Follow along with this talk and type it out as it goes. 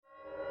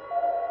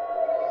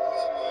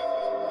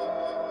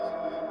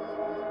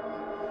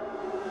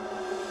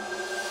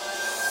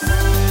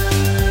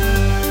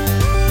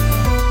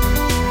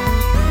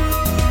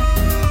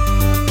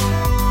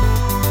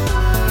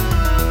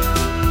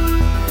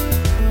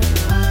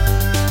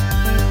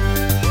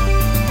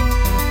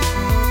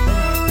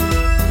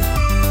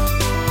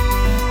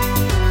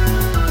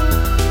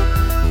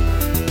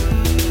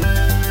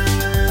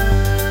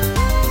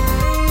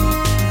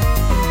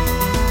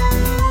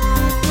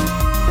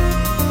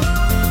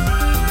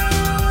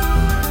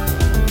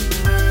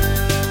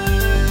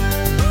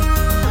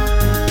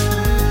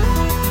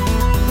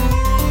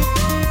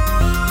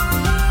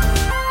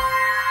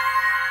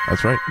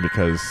That's right,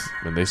 because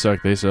When they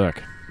suck, they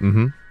suck.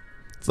 mm-hmm.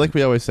 It's like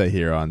we always say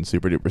here on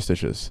Super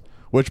Duperstitious,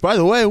 which, by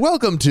the way,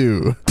 welcome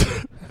to.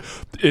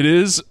 It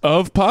is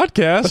of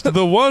podcast,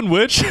 the one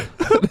which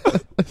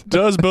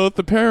does both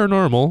the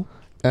paranormal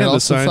and the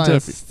also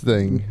scientific science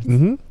thing.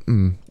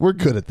 Mm-hmm. We're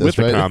good at this,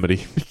 With right? the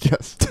comedy.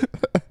 Yes.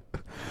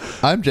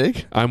 I'm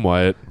Jake, I'm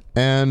Wyatt.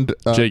 and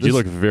Jake, you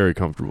look very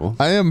comfortable.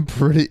 I am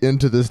pretty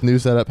into this new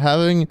setup.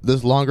 Having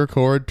this longer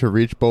cord to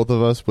reach both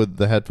of us with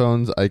the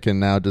headphones, I can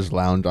now just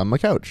lounge on my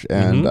couch,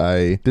 and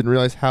I didn't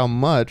realize how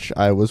much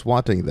I was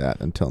wanting that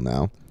until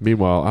now.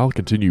 Meanwhile, I'll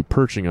continue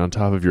perching on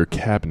top of your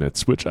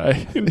cabinets, which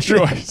I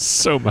enjoy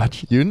so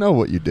much. You know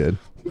what you did.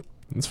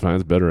 It's fine.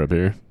 It's better up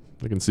here.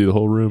 I can see the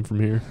whole room from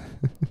here.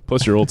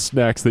 Plus your old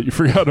snacks that you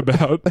forgot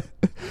about.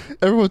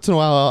 Every once in a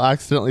while, I'll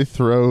accidentally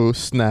throw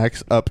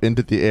snacks up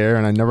into the air,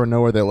 and I never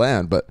know where they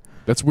land, but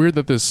That's weird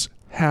that this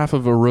half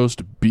of a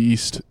roast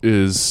beast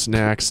is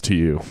snacks to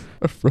you.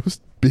 a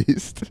roast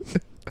beast.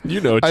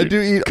 You know what I you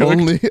do eat cooked.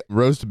 only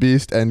roast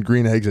beast and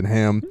green eggs and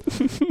ham.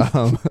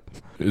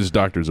 It's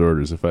doctor's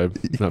orders, if I'm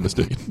not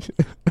mistaken.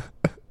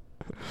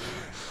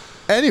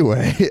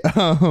 Anyway,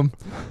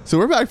 so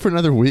we're back for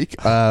another week.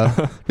 Do you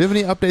have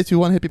any updates you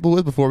want to hit people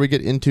with before we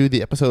get into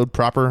the episode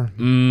proper?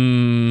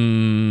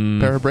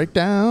 Para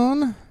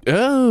breakdown?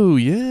 Oh,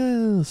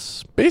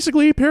 yes.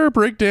 Basically, Para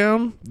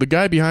Breakdown, the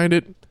guy behind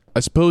it, I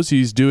suppose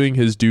he's doing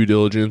his due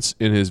diligence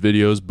in his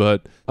videos,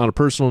 but on a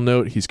personal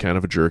note, he's kind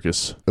of a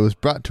jerkus. It was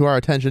brought to our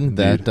attention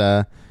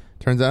that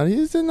turns out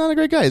he's not a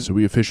great guy. So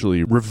we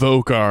officially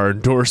revoke our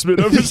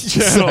endorsement of his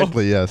channel.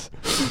 Exactly, yes.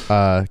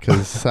 Because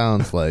it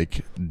sounds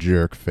like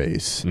jerk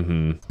face,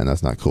 and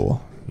that's not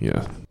cool.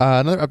 Yeah.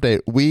 Another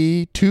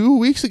update. 2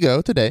 weeks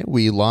ago today,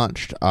 we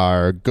launched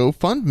our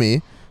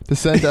GoFundMe to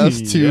send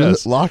us to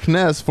Yes. Loch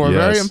Ness for a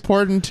very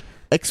important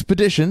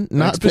expedition,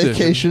 not Expedition.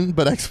 vacation,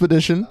 but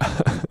expedition.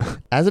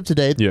 As of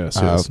today, Yes.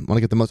 I want to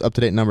get the most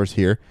up-to-date numbers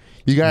here.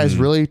 You guys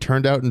really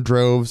turned out in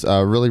droves.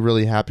 Really,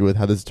 really happy with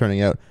how this is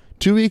turning out.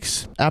 2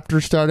 weeks after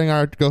starting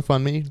our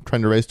GoFundMe,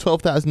 trying to raise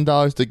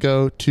 $12,000 to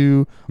go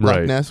to Loch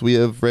Right. Ness, we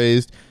have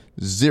raised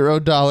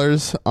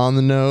 $0 on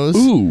the nose.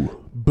 Ooh.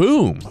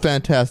 Boom.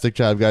 Fantastic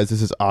job, guys.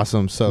 This is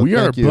awesome. So We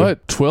are thank you.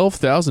 but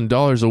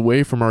 $12,000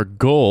 away from our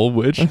goal,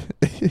 which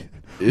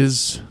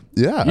is,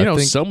 Yeah, you know, I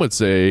think some would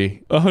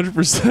say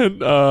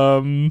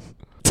 100%.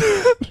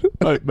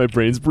 My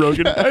brain's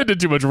broken. I did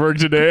too much work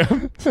today.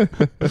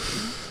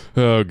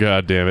 Oh,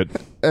 God damn it.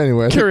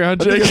 anyway. Carry on,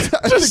 Jake. I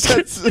think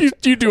that's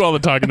You do all the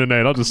talking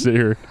tonight. I'll just sit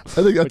here. I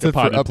think that's like a it for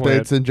potted updates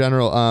plant. in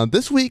general.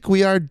 This week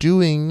we are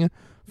doing,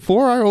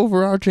 for our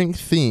overarching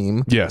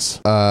theme,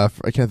 Yes. I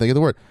can't think of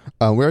the word.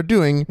 We're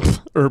doing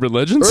Urban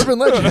legends. urban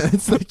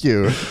legends. Thank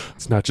you.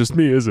 It's not just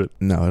me, is it?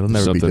 No, it'll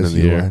never Something be just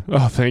in the you. air.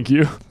 Oh, thank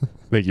you.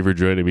 Thank you for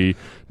joining me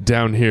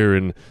down here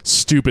in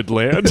stupid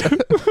land.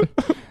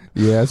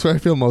 Yeah, that's where I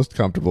feel most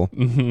comfortable.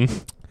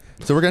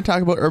 So we're going to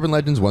talk about urban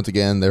legends once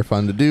again. They're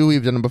fun to do.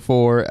 We've done them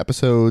before.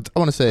 Episodes, I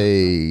want to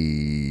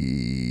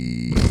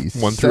say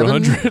 1 through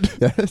 100.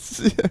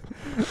 Yes.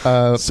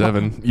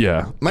 7.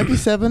 Yeah. Might be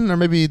 7, or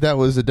maybe that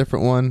was a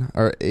different one,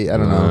 or 8. I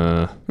don't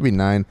know. Maybe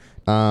 9.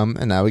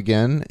 And now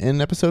again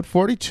in episode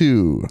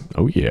 42.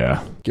 Oh,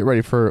 yeah. Get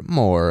ready for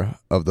more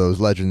of those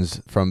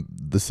legends from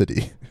the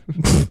city.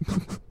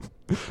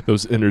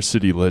 Those inner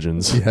city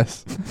legends.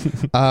 Yes.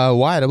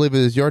 Wyatt, I believe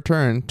it is your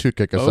turn to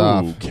kick us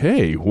off.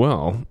 Okay,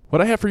 well,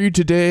 what I have for you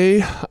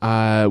today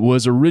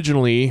was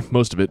originally,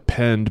 most of it,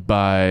 penned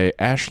by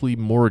Ashley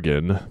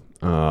Morgan.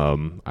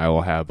 I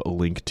will have a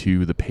link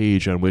to the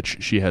page on which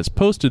she has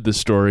posted this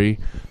story.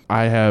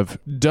 I have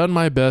done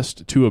my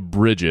best to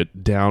abridge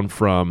it down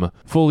from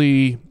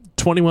fully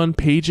 21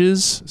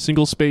 pages,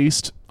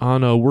 single-spaced,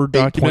 on a Word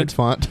 8-point document.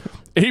 font.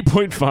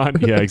 8-point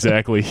font, yeah,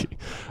 exactly.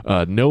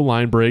 No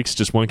line breaks,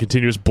 just one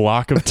continuous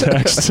block of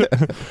text.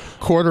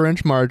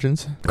 Quarter-inch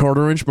margins.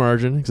 Quarter-inch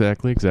margin,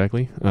 exactly.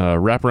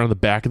 Wrap around the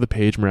back of the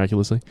page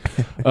miraculously.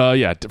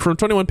 From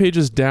 21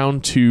 pages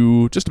down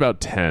to just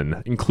about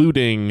 10,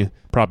 including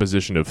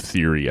proposition of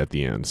theory at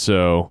the end.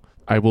 So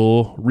I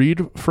will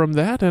read from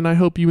that, and I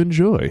hope you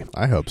enjoy.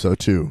 I hope so,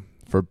 too,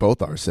 for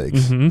both our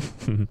sakes.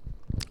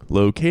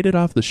 Located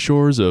off the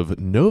shores of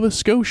Nova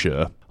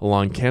Scotia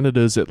along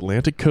Canada's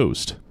Atlantic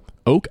coast,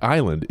 Oak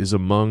Island is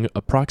among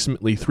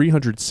approximately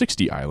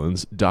 360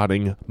 islands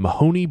dotting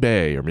Mahoney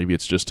Bay, or maybe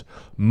it's just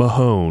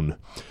Mahone.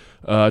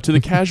 To the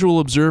casual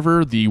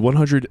observer, the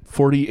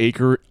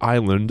 140-acre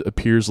island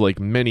appears like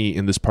many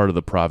in this part of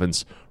the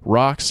province.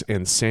 Rocks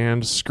and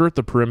sand skirt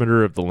the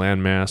perimeter of the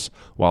landmass,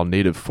 while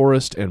native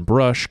forest and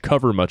brush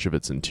cover much of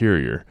its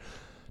interior.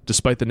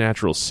 Despite the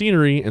natural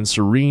scenery and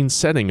serene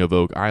setting of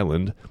Oak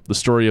Island, the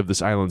story of this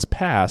island's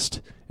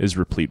past is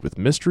replete with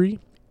mystery,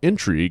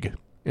 intrigue,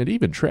 and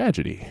even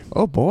tragedy.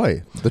 Oh,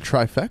 boy. The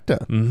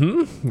trifecta.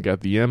 We got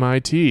the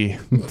MIT.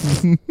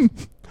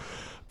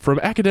 From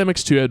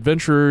academics to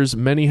adventurers,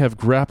 many have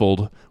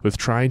grappled with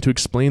trying to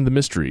explain the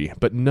mystery,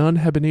 but none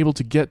have been able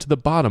to get to the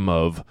bottom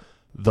of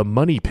the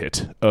money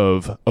pit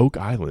of Oak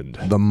Island.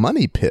 The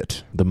money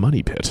pit The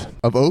money pit.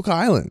 of Oak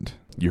Island.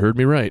 You heard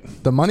me right.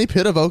 The money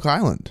pit of Oak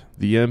Island.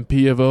 The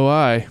MP of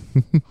OI.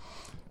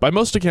 By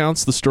most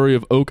accounts, the story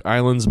of Oak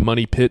Island's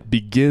money pit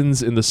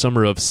begins in the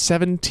summer of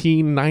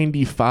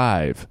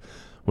 1795,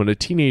 when a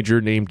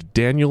teenager named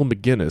Daniel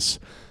McGinnis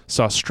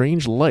saw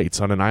strange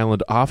lights on an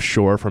island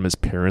offshore from his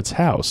parents'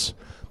 house.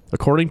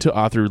 According to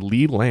author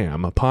Lee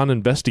Lamb, upon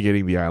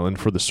investigating the island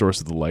for the source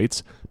of the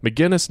lights,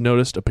 McGinnis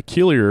noticed a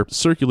peculiar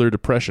circular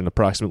depression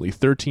approximately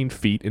 13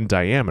 feet in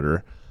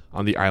diameter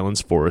on the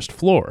island's forest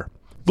floor.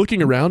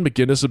 Looking around,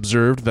 McGinnis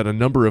observed that a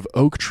number of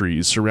oak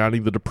trees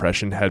surrounding the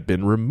depression had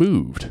been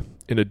removed.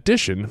 In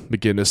addition,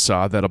 McGinnis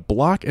saw that a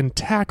block and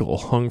tackle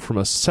hung from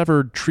a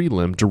severed tree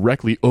limb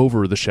directly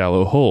over the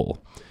shallow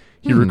hole.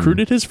 He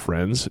recruited his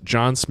friends,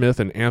 John Smith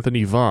and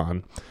Anthony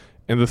Vaughn,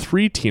 and the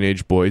three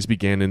teenage boys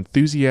began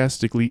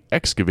enthusiastically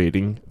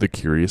excavating the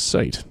curious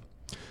site.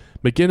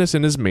 McGinnis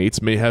and his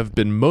mates may have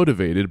been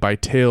motivated by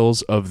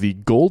tales of the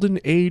golden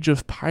age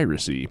of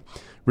piracy,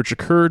 which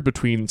occurred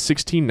between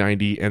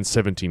 1690 and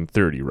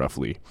 1730,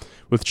 roughly.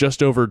 With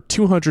just over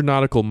 200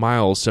 nautical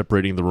miles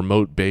separating the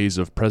remote bays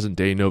of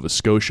present-day Nova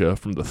Scotia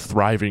from the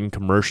thriving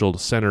commercial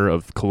center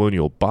of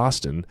colonial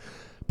Boston,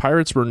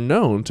 pirates were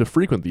known to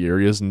frequent the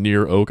areas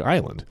near Oak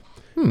Island.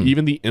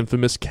 Even the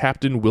infamous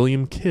Captain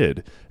William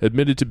Kidd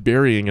admitted to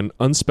burying an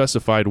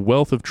unspecified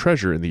wealth of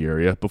treasure in the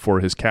area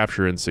before his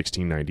capture in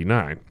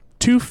 1699.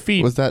 2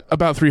 feet, Was that-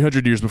 about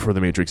 300 years before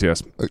the Matrix,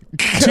 yes.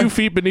 2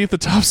 feet beneath the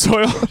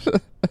topsoil.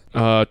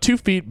 2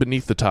 feet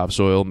beneath the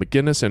topsoil,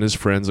 McGinnis and his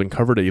friends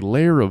uncovered a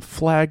layer of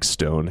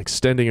flagstone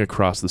extending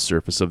across the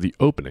surface of the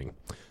opening.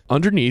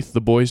 Underneath,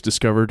 the boys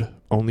discovered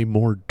only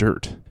more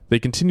dirt. They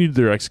continued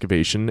their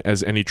excavation,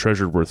 as any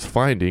treasure worth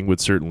finding would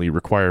certainly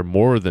require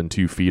more than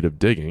 2 feet of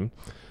digging.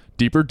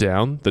 Deeper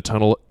down, the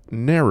tunnel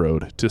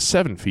narrowed to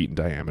 7 feet in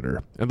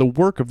diameter, and the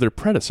work of their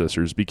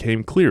predecessors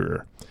became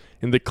clearer.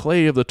 In the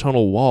clay of the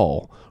tunnel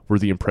wall were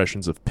the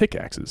impressions of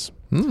pickaxes.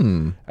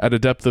 At a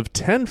depth of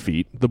 10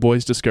 feet, the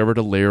boys discovered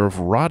a layer of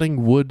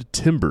rotting wood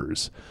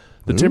timbers.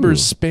 The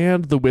timbers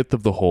spanned the width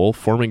of the hole,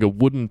 forming a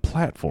wooden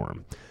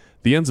platform.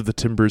 The ends of the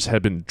timbers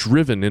had been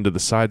driven into the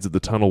sides of the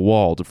tunnel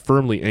wall to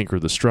firmly anchor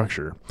the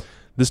structure.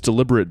 This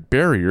deliberate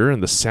barrier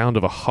and the sound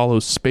of a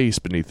hollow space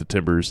beneath the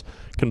timbers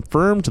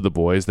confirmed to the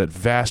boys that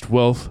vast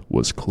wealth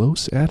was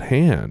close at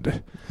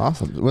hand.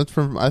 Awesome. It went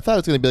from, I thought it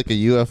was going to be like a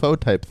UFO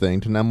type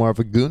thing to now more of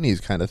a Goonies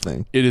kind of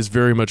thing. It is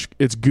very much,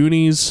 it's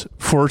Goonies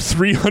for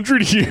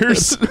 300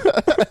 years.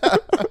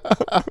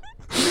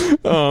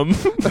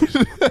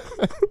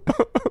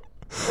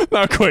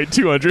 Not quite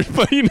 200,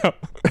 but you know.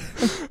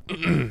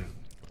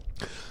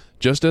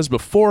 Just as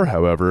before,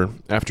 however,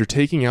 after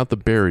taking out the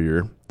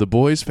barrier, the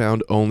boys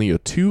found only a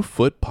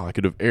 2-foot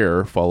pocket of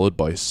air followed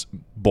by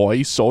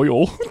boy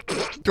soil.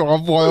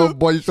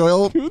 Boy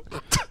soil.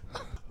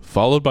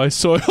 Followed by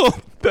soil.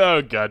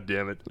 Oh, God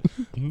damn it.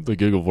 The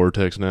giggle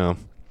vortex now.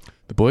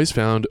 The boys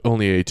found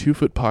only a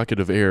 2-foot pocket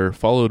of air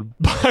followed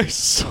by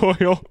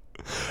soil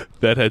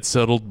that had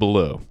settled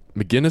below.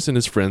 McGinnis and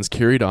his friends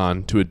carried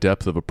on to a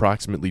depth of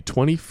approximately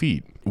 20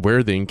 feet,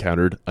 where they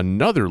encountered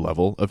another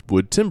level of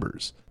wood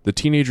timbers. The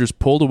teenagers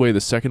pulled away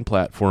the second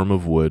platform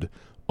of wood,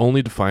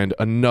 only to find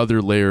another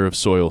layer of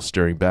soil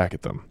staring back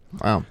at them.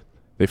 Wow.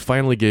 They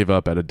finally gave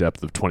up at a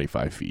depth of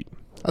 25 feet.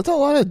 That's a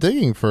lot of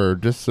digging for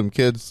just some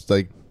kids,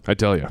 like, I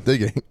tell you.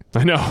 digging.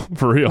 I know,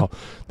 for real.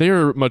 They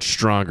were much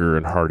stronger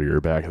and hardier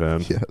back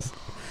then. Yes.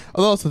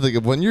 I also think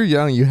of when you're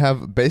young, you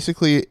have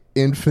basically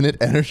infinite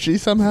energy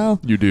somehow.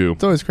 You do.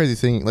 It's always crazy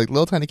seeing like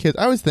little tiny kids.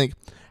 I always think,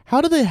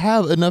 how do they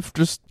have enough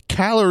just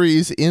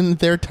calories in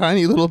their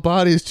tiny little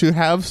bodies to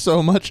have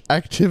so much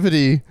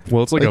activity?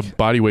 Well, it's like a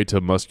body weight to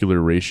muscular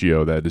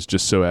ratio that is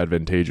just so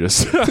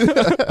advantageous.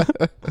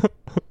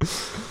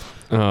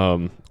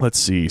 Let's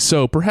see.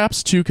 So,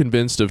 perhaps too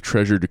convinced of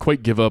treasure to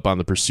quite give up on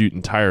the pursuit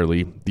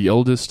entirely, the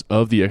eldest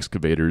of the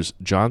excavators,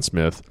 John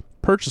Smith,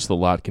 purchased the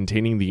lot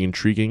containing the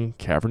intriguing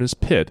cavernous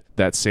pit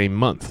that same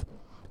month.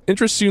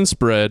 Interest soon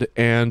spread,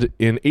 and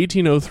in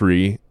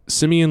 1803,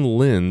 Simeon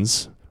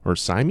Lins, or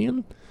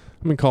Simeon?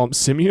 I'm going to call him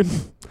Simeon.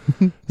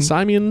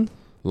 Simeon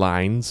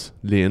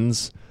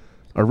Lins,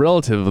 a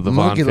relative of the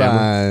Vaughn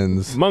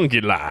family.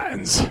 Monkey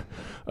Lines.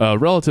 A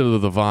relative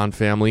of the Vaughn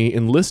family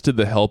enlisted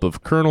the help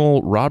of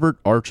Colonel Robert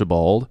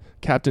Archibald,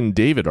 Captain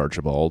David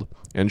Archibald,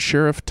 and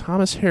Sheriff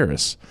Thomas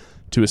Harris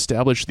to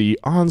establish the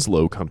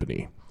Onslow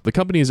Company. The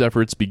company's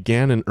efforts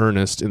began in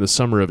earnest in the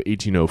summer of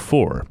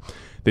 1804.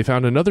 They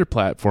found another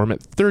platform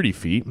at 30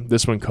 feet,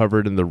 this one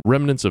covered in the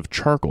remnants of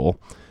charcoal.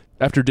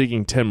 After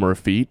digging 10 more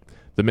feet,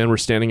 the men were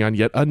standing on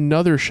yet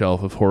another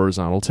shelf of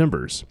horizontal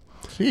timbers.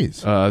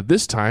 Jeez.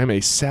 This time, a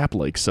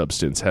sap-like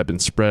substance had been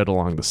spread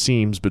along the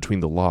seams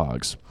between the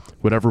logs.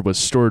 Whatever was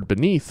stored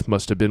beneath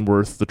must have been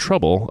worth the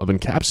trouble of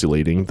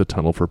encapsulating the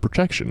tunnel for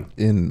protection.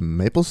 In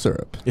maple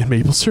syrup. In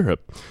maple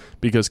syrup,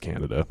 because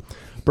Canada.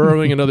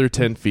 Burrowing another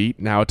 10 feet,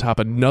 now atop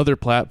another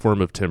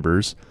platform of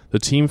timbers, the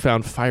team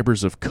found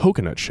fibers of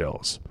coconut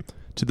shells.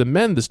 To the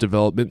men, this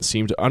development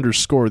seemed to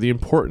underscore the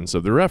importance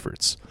of their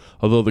efforts.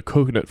 Although the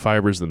coconut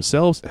fibers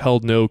themselves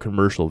held no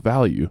commercial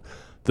value,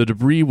 the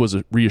debris was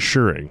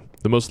reassuring,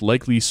 The most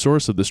likely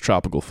source of this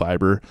tropical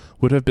fiber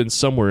would have been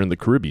somewhere in the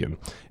Caribbean.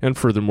 And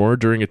furthermore,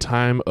 during a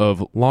time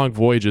of long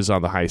voyages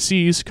on the high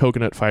seas,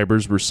 coconut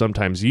fibers were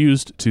sometimes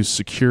used to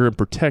secure and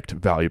protect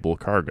valuable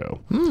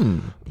cargo.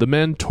 The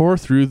men tore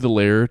through the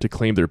layer to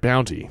claim their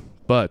bounty,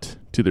 but,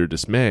 to their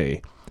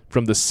dismay,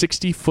 from the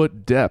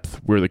 60-foot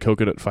depth where the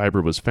coconut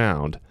fiber was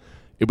found,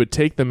 it would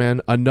take the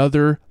men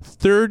another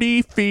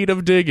 30 feet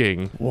of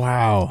digging.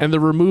 Wow. And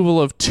the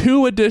removal of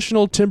 2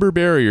 additional timber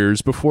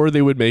barriers before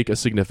they would make a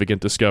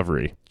significant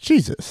discovery.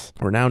 Jesus.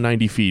 We're now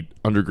 90 feet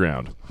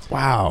underground.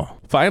 Wow.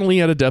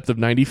 Finally, at a depth of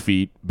 90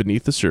 feet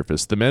beneath the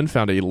surface, the men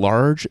found a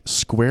large,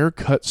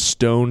 square-cut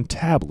stone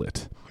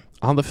tablet.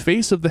 On the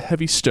face of the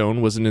heavy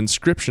stone was an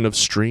inscription of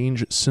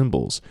strange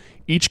symbols.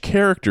 Each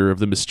character of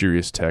the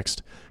mysterious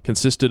text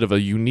consisted of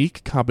a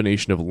unique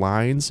combination of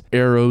lines,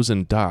 arrows,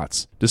 and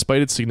dots.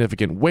 Despite its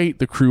significant weight,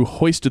 the crew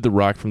hoisted the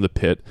rock from the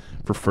pit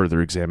for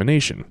further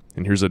examination.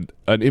 And here's an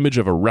image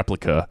of a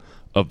replica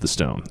of the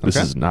stone. This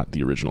is not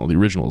the original. The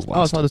original is lost.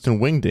 Oh, it's not just in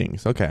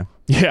wingdings. Okay.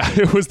 Yeah,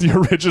 it was the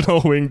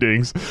original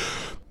wingdings.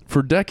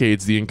 For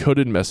decades, the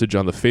encoded message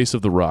on the face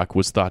of the rock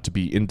was thought to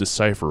be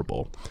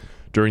indecipherable.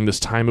 During this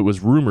time, it was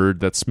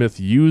rumored that Smith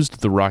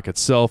used the rock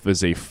itself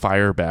as a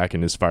fireback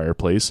in his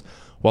fireplace,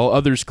 while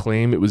others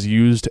claim it was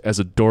used as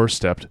a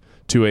doorstep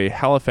to a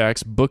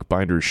Halifax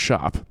bookbinder's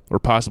shop, or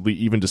possibly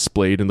even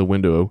displayed in the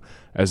window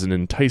as an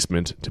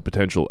enticement to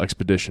potential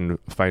expedition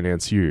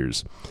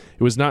financiers.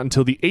 It was not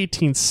until the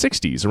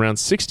 1860s, around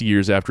 60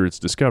 years after its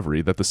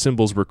discovery, that the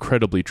symbols were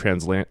credibly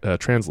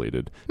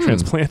transplanted.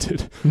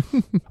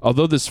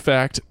 Although this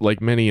fact,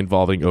 like many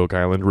involving Oak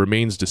Island,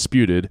 remains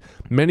disputed,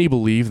 many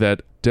believe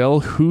that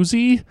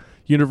Dalhousie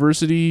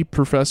University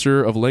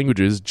professor of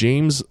languages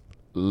James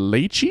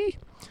Leachy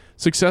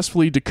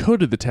successfully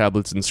decoded the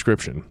tablet's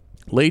inscription.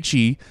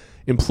 Leachy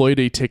employed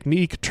a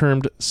technique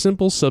termed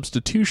simple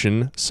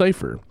substitution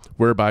cipher,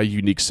 whereby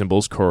unique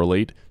symbols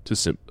correlate to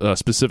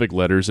specific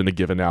letters in a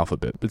given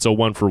alphabet. It's a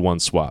one-for-one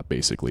swap,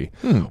 basically.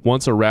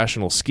 Once a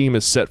rational scheme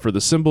is set for the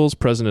symbols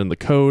present in the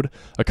code,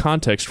 a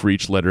context for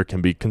each letter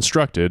can be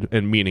constructed,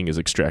 and meaning is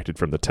extracted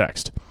from the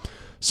text.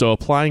 So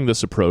applying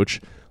this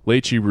approach,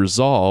 Leachy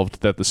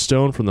resolved that the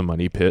stone from the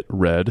money pit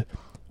read,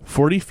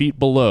 40 feet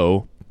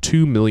below,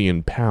 2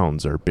 million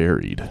pounds are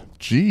buried.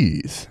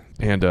 Jeez.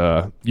 And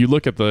you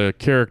look at the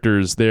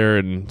characters there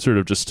and sort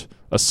of just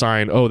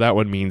assign, oh, that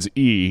one means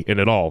E, and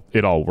it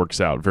all works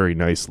out very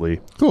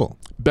nicely. Cool.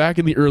 Back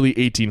in the early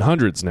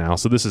 1800s now,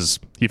 so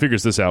he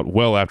figures this out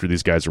well after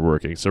these guys are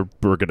working, so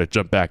we're going to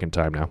jump back in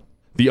time now.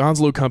 The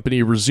Onslow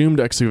Company resumed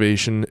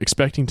excavation,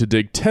 expecting to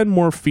dig 10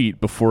 more feet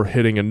before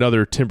hitting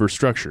another timber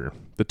structure.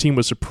 The team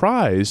was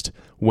surprised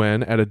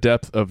when, at a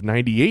depth of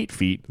 98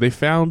 feet, they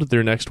found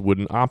their next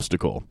wooden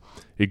obstacle.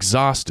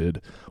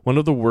 Exhausted, one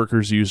of the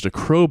workers used a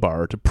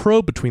crowbar to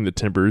probe between the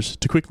timbers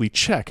to quickly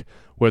check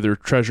whether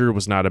treasure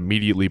was not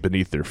immediately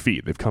beneath their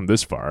feet. They've come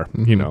this far.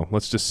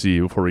 Let's just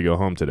see before we go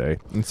home today.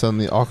 And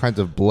suddenly all kinds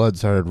of blood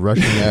started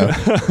rushing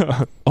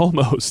out.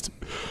 Almost.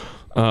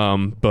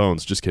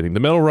 Bones, just kidding. The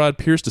metal rod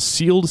pierced a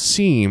sealed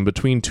seam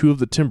between 2 of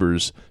the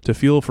timbers to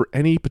feel for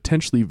any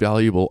potentially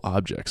valuable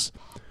objects.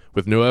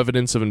 With no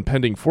evidence of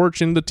impending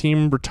fortune, the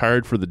team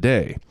retired for the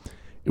day.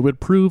 It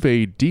would prove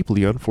a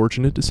deeply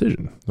unfortunate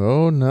decision.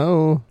 Oh,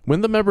 no.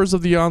 When the members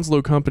of the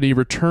Onslow Company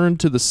returned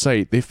to the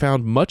site, they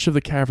found much of the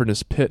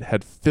cavernous pit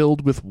had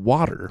filled with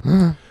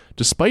water.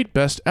 Despite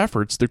best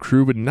efforts, the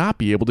crew would not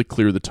be able to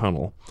clear the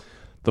tunnel.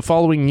 The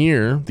following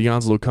year, the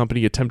Onslow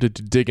Company attempted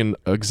to dig an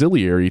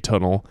auxiliary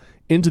tunnel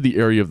into the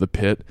area of the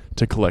pit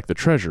to collect the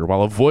treasure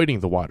while avoiding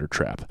the water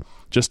trap.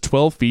 Just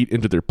 12 feet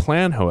into their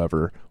plan,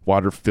 however,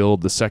 water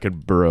filled the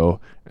second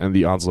burrow, and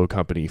the Onslow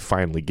Company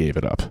finally gave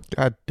it up.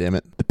 God damn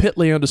it. The pit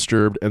lay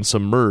undisturbed and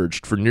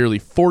submerged for nearly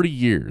 40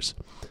 years.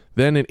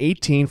 Then in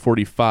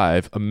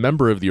 1845, a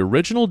member of the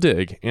original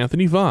dig,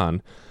 Anthony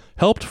Vaughan,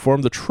 helped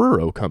form the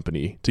Truro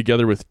Company,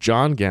 together with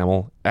John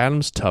Gamble,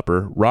 Adams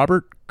Tupper,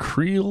 Robert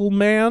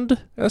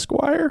Creelmand,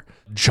 Esquire,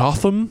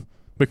 Jotham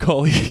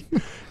Macaulay,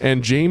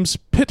 and James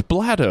Pitt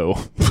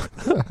Blatto.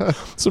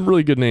 Some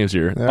really good names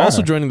here. Yeah.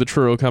 Also joining the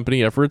Truro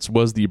Company efforts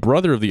was the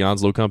brother of the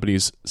Onslow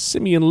Company's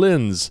Simeon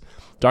Linz,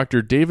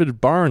 Dr.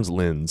 David Barnes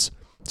Linz.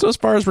 So as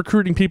far as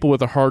recruiting people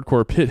with a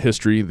hardcore pit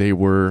history, they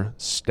were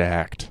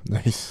stacked.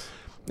 Nice.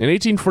 In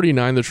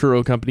 1849, the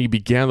Truro Company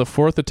began the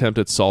 4th attempt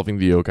at solving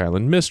the Oak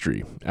Island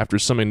mystery. After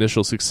some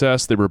initial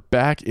success, they were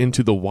back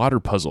into the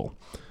water puzzle.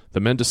 The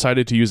men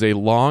decided to use a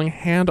long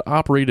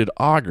hand-operated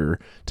auger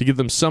to give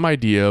them some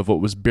idea of what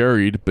was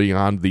buried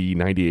beyond the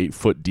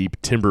 98-foot deep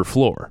timber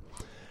floor.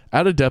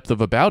 At a depth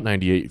of about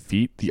 98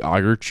 feet, the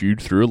auger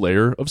chewed through a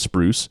layer of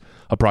spruce,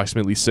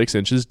 approximately 6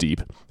 inches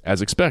deep, as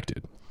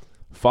expected.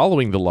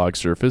 Following the log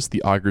surface,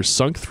 the auger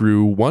sunk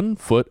through 1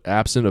 foot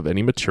absent of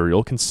any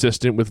material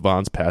consistent with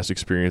Vaughan's past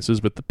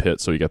experiences with the pit,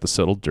 so you got the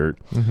settled dirt.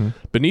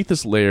 Beneath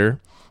this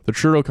layer, the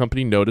Truro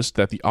Company noticed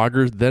that the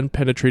auger then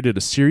penetrated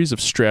a series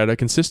of strata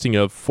consisting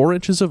of 4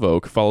 inches of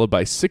oak followed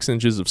by 6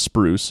 inches of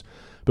spruce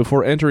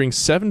before entering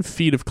 7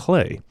 feet of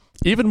clay.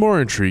 Even more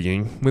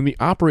intriguing, when the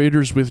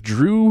operators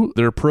withdrew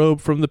their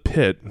probe from the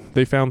pit,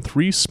 they found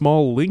 3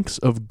 small links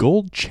of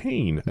gold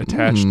chain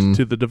attached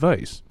to the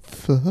device.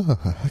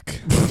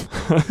 Fuck.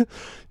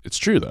 It's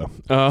true, though.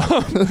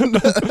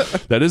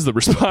 That is the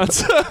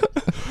response.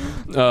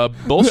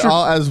 Bolster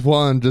All as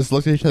one, just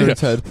looked at each other and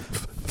said,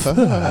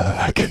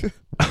 fuck.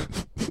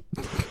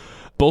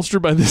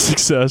 Bolstered by this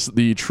success,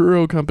 the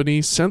Truro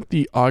company sent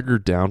the auger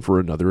down for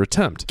another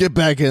attempt. Get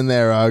back in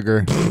there,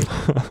 auger.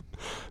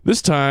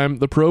 This time,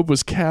 the probe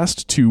was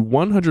cast to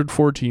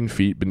 114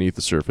 feet beneath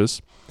the surface.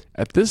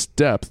 At this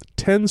depth,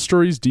 10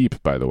 stories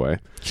deep, by the way,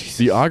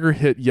 the auger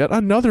hit yet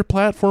another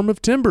platform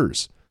of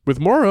timbers,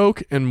 with more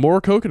oak and more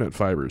coconut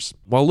fibers.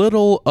 While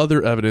little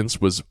other evidence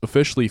was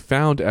officially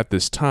found at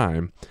this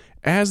time,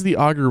 as the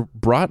auger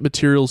brought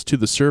materials to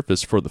the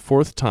surface for the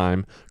 4th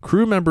time,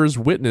 crew members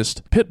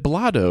witnessed Pit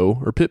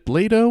Blado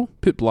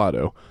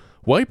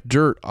wipe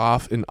dirt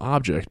off an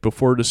object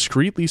before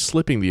discreetly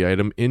slipping the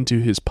item into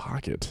his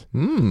pocket.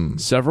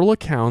 Several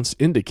accounts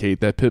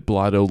indicate that Pit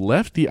Blado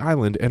left the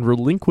island and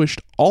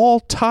relinquished all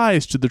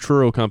ties to the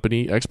Truro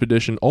Company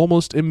expedition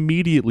almost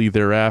immediately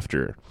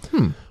thereafter.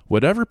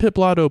 Whatever Pit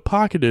Blado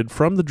pocketed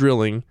from the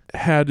drilling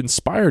had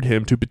inspired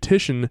him to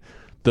petition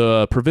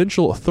the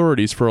provincial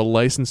authorities for a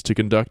license to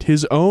conduct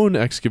his own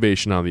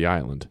excavation on the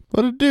island.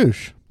 What a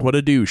douche. What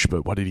a douche,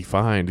 but what did he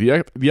find?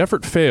 The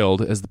effort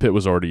failed as the pit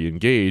was already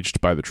engaged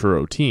by the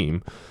Truro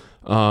team,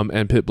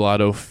 and Pit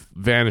Blado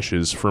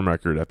vanishes from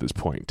record at this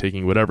point,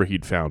 taking whatever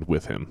he'd found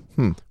with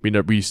him.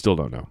 We still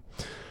don't know.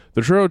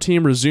 The Truro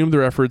team resumed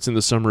their efforts in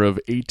the summer of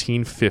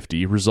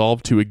 1850,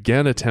 resolved to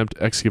again attempt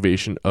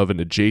excavation of an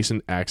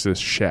adjacent access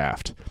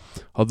shaft.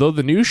 Although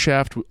the new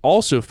shaft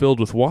also filled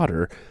with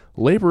water,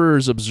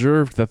 laborers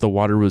observed that the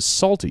water was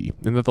salty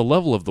and that the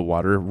level of the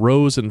water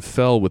rose and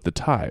fell with the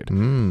tide.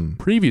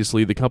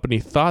 Previously, the company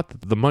thought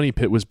that the money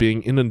pit was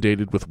being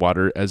inundated with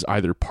water as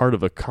either part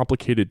of a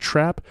complicated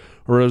trap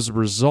or as a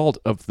result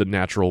of the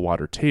natural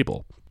water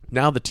table.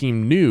 Now the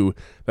team knew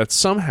that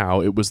somehow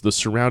it was the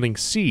surrounding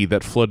sea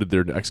that flooded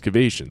their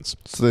excavations.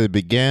 So they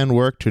began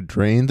work to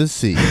drain the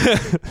sea.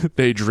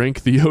 They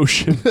drank the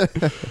ocean.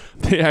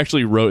 They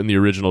actually wrote in the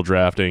original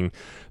drafting,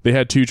 they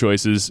had 2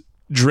 choices: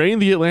 drain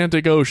the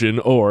Atlantic Ocean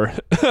or...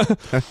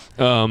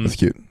 That's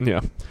cute.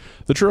 Yeah.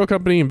 The Truro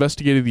Company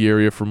investigated the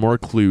area for more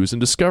clues and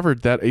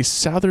discovered that a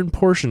southern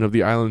portion of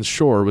the island's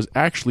shore was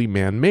actually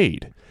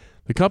man-made.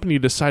 The company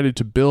decided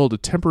to build a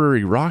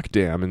temporary rock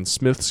dam in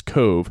Smith's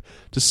Cove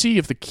to see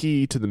if the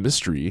key to the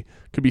mystery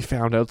could be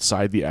found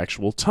outside the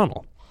actual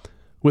tunnel.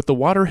 With the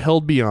water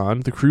held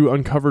beyond, the crew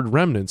uncovered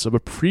remnants of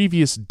a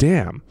previous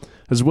dam,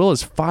 as well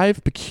as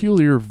 5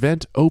 peculiar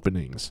vent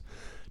openings.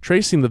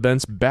 Tracing the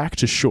vents back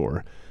to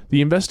shore,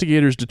 the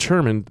investigators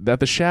determined that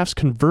the shafts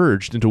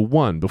converged into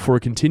one before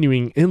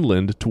continuing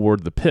inland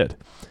toward the pit.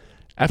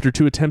 After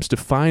 2 attempts to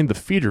find the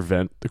feeder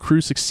vent, the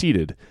crew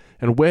succeeded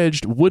and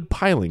wedged wood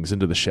pilings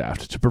into the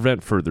shaft to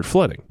prevent further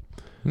flooding.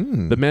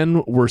 The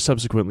men were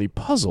subsequently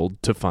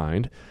puzzled to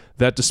find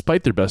that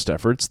despite their best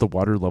efforts, the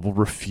water level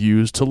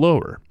refused to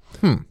lower.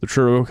 The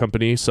Truro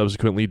Company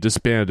subsequently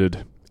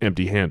disbanded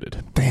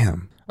empty-handed.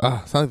 Damn.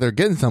 Sounds like they're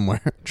getting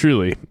somewhere.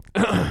 Truly.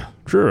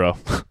 Truro.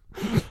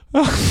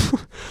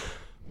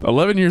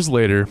 11 years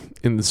later,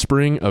 in the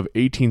spring of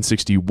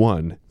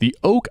 1861, the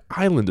Oak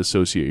Island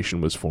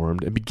Association was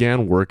formed and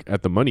began work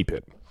at the Money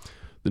Pit.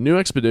 The new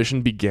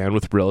expedition began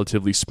with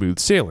relatively smooth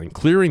sailing,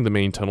 clearing the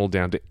main tunnel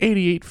down to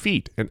 88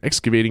 feet and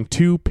excavating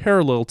 2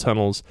 parallel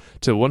tunnels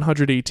to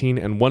 118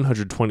 and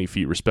 120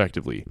 feet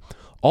respectively,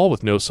 all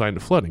with no sign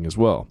of flooding as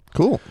well.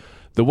 Cool.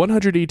 The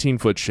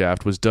 118-foot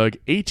shaft was dug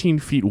 18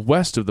 feet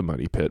west of the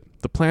Money Pit.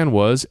 The plan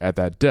was, at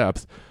that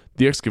depth,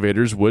 the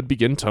excavators would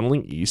begin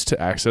tunneling east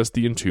to access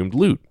the entombed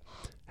loot.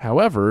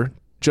 However,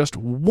 just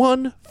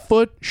 1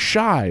 foot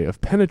shy of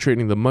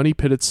penetrating the Money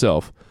Pit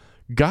itself,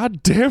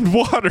 goddamn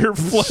water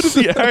flooded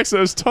the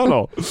access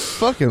tunnel.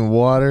 Fucking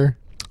water.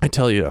 I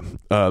tell you,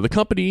 the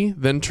company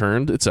then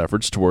turned its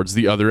efforts towards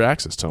the other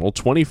access tunnel,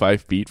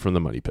 25 feet from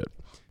the Money Pit.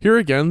 Here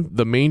again,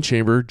 the main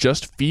chamber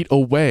just feet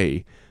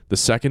away, the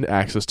second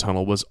access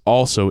tunnel was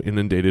also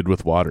inundated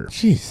with water.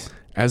 Jeez.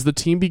 As the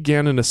team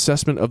began an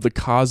assessment of the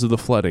cause of the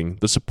flooding,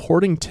 the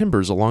supporting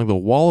timbers along the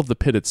wall of the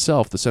pit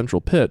itself, the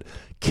central pit,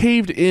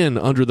 caved in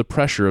under the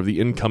pressure of the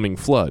incoming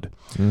flood.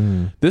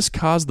 This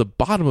caused the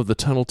bottom of the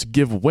tunnel to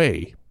give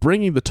way,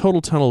 bringing the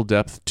total tunnel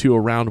depth to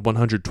around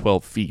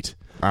 112 feet.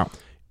 Wow.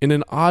 In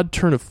an odd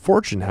turn of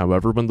fortune,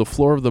 however, when the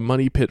floor of the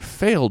Money Pit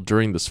failed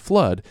during this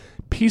flood,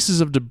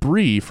 pieces of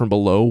debris from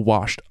below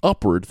washed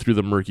upward through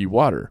the murky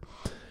water.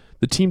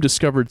 The team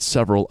discovered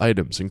several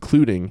items,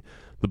 including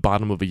the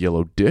bottom of a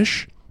yellow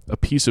dish, a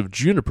piece of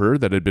juniper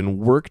that had been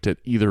worked at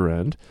either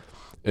end,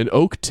 an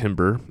oak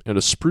timber, and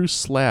a spruce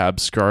slab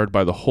scarred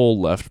by the hole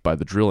left by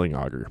the drilling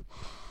auger.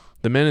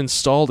 The men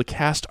installed a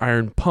cast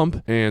iron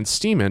pump and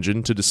steam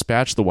engine to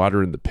dispatch the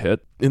water in the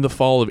pit. In the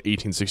fall of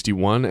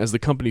 1861, as the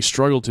company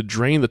struggled to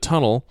drain the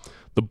tunnel,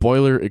 the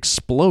boiler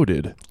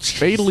exploded,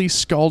 fatally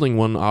scalding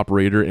 1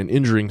 operator and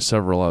injuring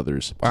several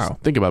others. Wow.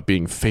 Think about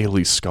being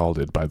fatally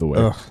scalded, by the way.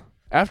 Ugh.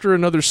 After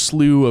another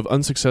slew of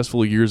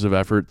unsuccessful years of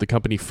effort, the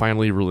company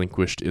finally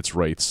relinquished its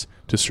rights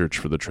to search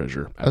for the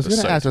treasure. I was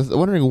going to ask, I was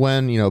wondering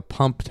when,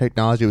 pump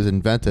technology was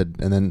invented,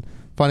 and then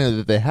finding out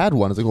that they had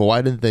one. It's like, well,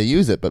 why didn't they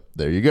use it? But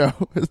there you go.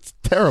 It's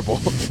terrible.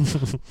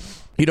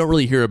 You don't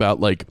really hear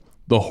about, like,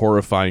 the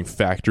horrifying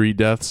factory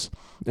deaths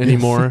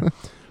anymore. Yes.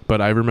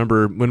 But I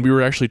remember when we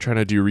were actually trying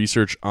to do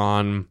research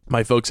on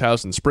my folks'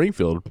 house in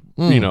Springfield,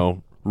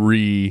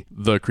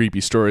 the creepy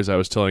stories I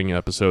was telling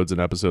episodes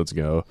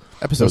ago.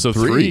 Episode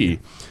 3.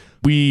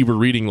 We were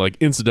reading like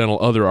incidental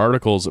other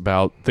articles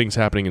about things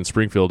happening in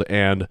Springfield,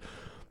 and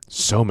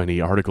so many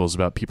articles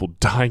about people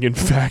dying in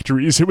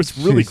factories. It was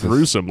really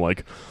gruesome.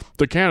 Like,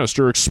 the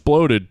canister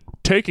exploded,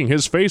 taking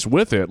his face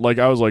with it. Like,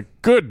 I was like,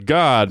 good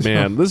God,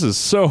 man, this is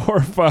so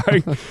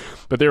horrifying.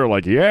 But they were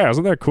like, yeah,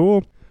 isn't that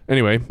cool?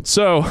 Anyway,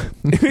 so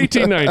in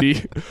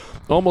 1890,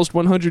 almost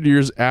 100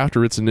 years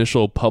after its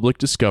initial public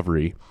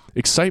discovery,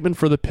 excitement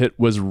for the pit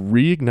was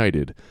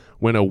reignited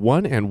when a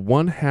 1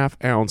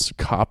 1/2 ounce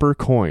copper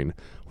coin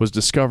was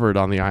discovered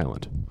on the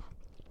island.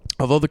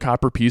 Although the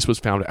copper piece was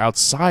found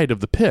outside of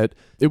the pit,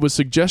 it was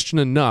suggestion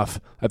enough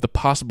at the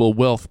possible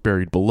wealth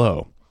buried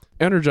below.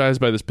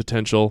 Energized by this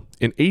potential,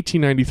 in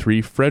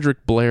 1893,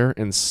 Frederick Blair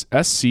and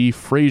S.C.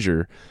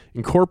 Fraser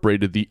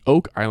incorporated the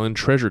Oak Island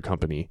Treasure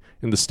Company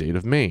in the state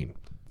of Maine.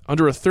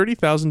 Under a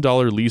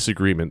 $30,000 lease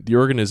agreement, the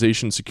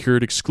organization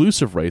secured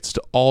exclusive rights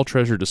to all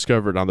treasure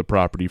discovered on the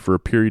property for a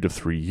period of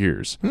 3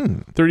 years.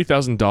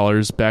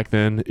 $30,000 back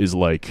then is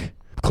like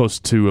close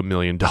to $1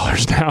 million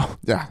now.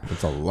 Yeah,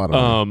 that's a lot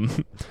of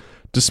money.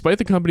 Despite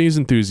the company's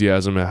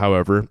enthusiasm,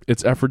 however,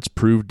 its efforts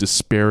proved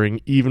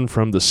despairing even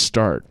from the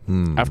start.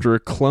 After a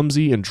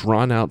clumsy and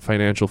drawn-out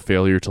financial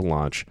failure to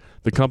launch,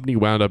 the company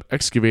wound up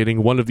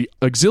excavating one of the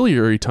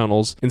auxiliary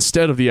tunnels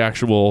instead of the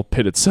actual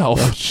pit itself.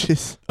 Oh,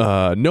 jeez.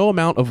 No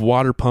amount of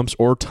water pumps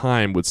or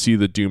time would see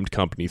the doomed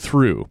company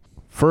through.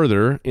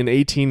 Further, in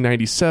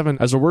 1897,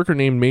 as a worker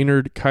named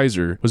Maynard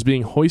Kaiser was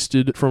being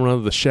hoisted from one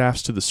of the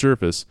shafts to the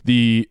surface,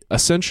 the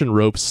ascension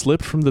rope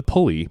slipped from the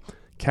pulley,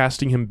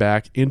 casting him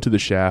back into the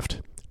shaft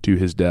to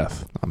his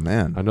death. Oh,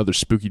 man. Another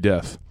spooky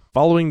death.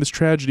 Following this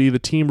tragedy, the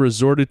team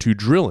resorted to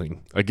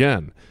drilling,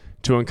 again,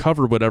 to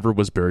uncover whatever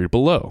was buried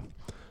below.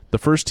 The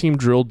first team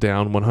drilled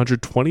down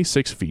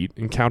 126 feet,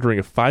 encountering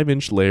a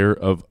 5-inch layer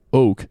of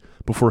oak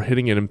before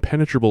hitting an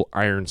impenetrable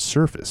iron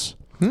surface.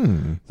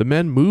 The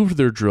men moved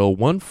their drill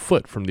 1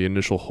 foot from the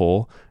initial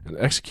hole and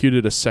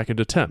executed a second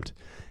attempt.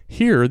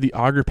 Here, the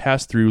auger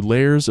passed through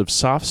layers of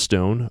soft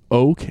stone,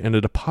 oak, and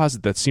a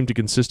deposit that seemed to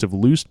consist of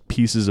loose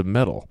pieces of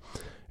metal.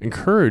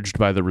 Encouraged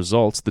by the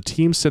results, the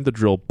team sent the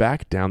drill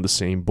back down the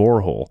same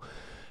borehole.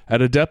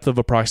 At a depth of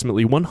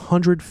approximately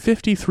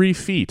 153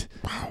 feet,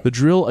 the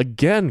drill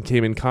again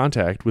came in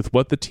contact with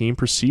what the team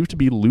perceived to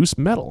be loose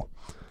metal.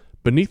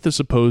 Beneath the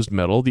supposed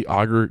metal, the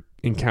auger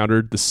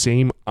encountered the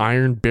same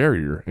iron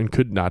barrier and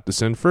could not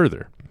descend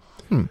further.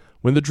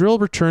 When the drill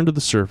returned to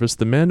the surface,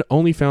 the men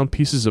only found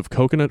pieces of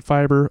coconut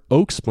fiber,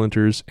 oak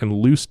splinters, and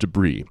loose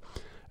debris.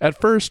 At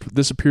first,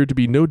 this appeared to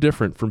be no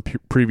different from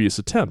previous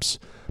attempts,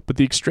 but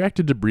the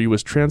extracted debris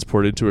was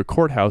transported to a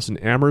courthouse in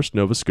Amherst,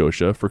 Nova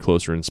Scotia for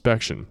closer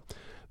inspection.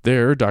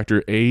 There,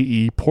 Dr.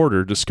 A.E.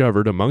 Porter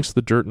discovered amongst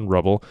the dirt and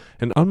rubble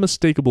an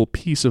unmistakable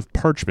piece of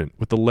parchment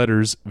with the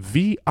letters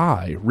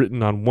V.I.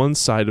 written on one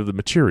side of the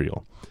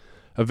material.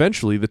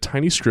 Eventually, the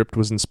tiny script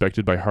was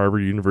inspected by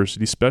Harvard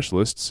University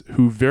specialists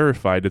who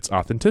verified its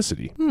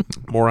authenticity.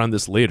 More on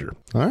this later.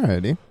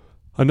 Alrighty.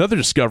 Another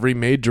discovery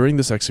made during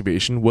this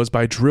excavation was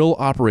by drill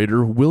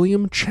operator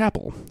William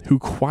Chappell, who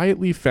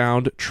quietly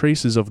found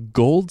traces of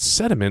gold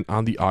sediment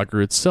on the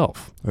auger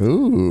itself.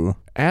 Ooh.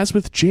 As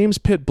with James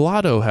Pitt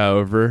Blotto,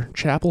 however,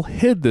 Chappell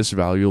hid this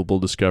valuable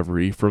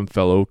discovery from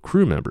fellow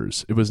crew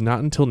members. It was not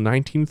until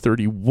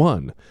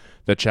 1931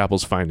 that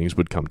Chappell's findings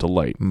would come to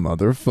light.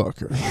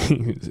 Motherfucker.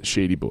 He's a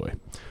shady boy.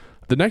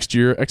 The next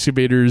year,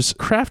 excavators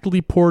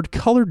craftily poured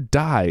colored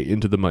dye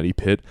into the muddy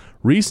pit,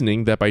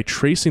 reasoning that by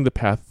tracing the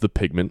path of the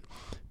pigment,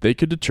 they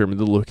could determine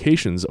the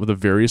locations of the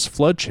various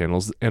flood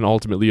channels and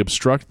ultimately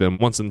obstruct them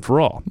once and for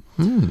all.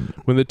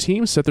 When the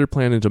team set their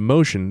plan into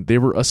motion, they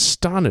were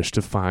astonished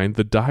to find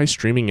the dye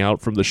streaming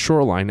out from the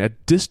shoreline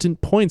at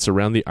distant points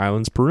around the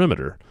island's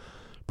perimeter.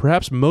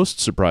 Perhaps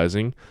most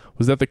surprising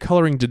was that the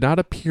coloring did not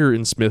appear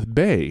in Smith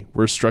Bay,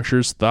 where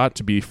structures thought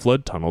to be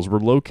flood tunnels were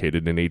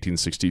located in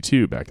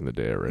 1862, back in the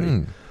day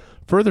already.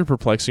 Further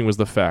perplexing was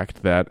the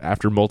fact that,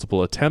 after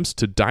multiple attempts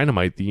to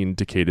dynamite the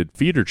indicated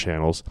feeder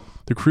channels,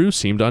 the crew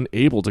seemed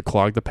unable to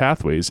clog the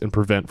pathways and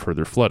prevent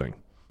further flooding.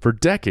 For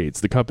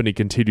decades, the company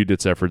continued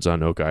its efforts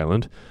on Oak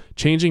Island,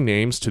 changing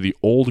names to the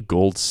Old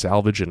Gold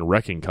Salvage and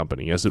Wrecking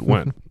Company as it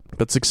went.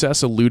 But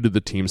success eluded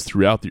the teams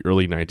throughout the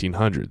early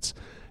 1900s.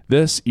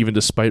 This, even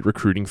despite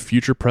recruiting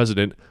future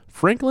President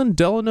Franklin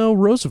Delano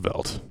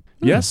Roosevelt.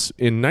 Yes,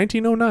 in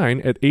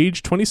 1909, at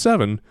age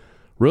 27,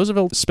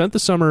 Roosevelt spent the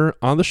summer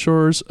on the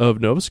shores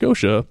of Nova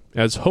Scotia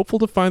as hopeful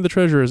to find the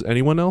treasure as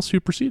anyone else who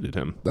preceded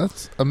him.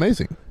 That's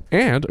amazing.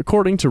 And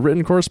according to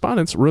written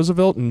correspondence,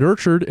 Roosevelt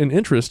nurtured an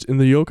interest in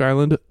the Oak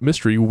Island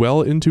mystery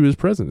well into his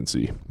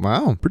presidency.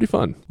 Wow. Pretty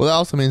fun. Well, that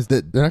also means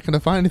that they're not going to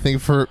find anything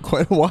for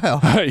quite a while.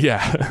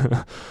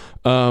 Yeah.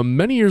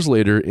 Many years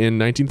later, in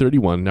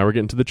 1931, now we're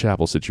getting to the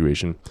chapel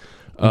situation,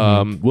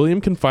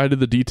 William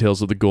confided the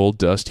details of the gold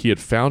dust he had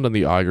found on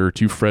the auger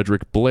to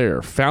Frederick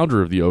Blair,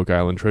 founder of the Oak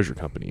Island Treasure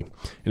Company,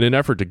 in an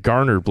effort to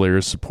garner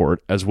Blair's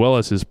support as well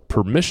as his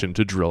permission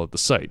to drill at the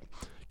site.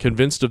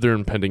 Convinced of their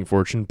impending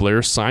fortune,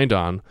 Blair signed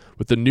on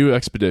with the new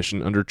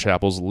expedition under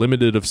Chappell's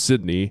Limited of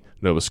Sydney,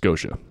 Nova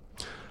Scotia.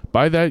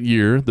 By that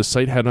year, the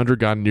site had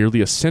undergone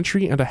nearly a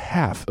century and a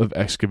half of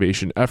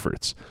excavation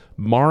efforts,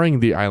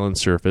 marring the island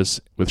surface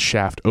with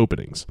shaft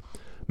openings.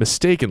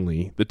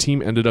 Mistakenly, the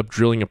team ended up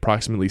drilling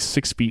approximately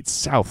 6 feet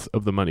south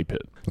of the money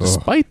pit.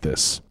 Despite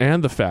this,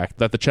 and the fact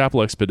that the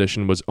Chappell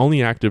expedition was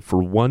only active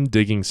for one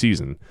digging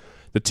season,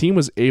 the team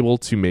was able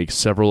to make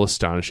several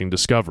astonishing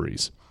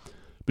discoveries.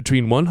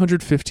 Between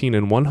 115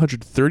 and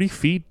 130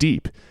 feet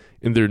deep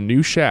in their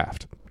new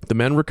shaft, the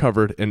men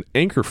recovered an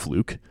anchor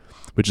fluke,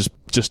 which is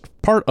just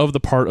part of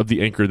the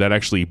anchor that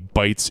actually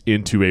bites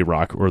into a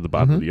rock or the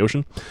bottom of the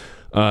ocean.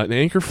 An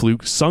anchor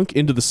fluke sunk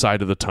into the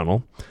side of the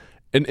tunnel,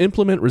 an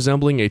implement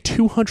resembling a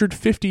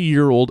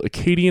 250-year-old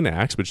Acadian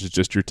axe, which is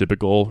just your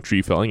typical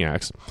tree-felling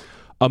axe,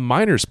 a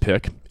miner's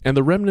pick, and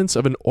the remnants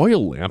of an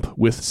oil lamp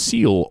with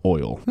seal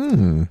oil.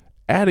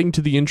 Adding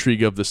to the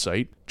intrigue of the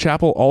site,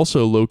 Chappell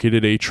also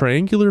located a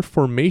triangular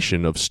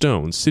formation of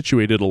stones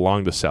situated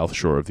along the south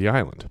shore of the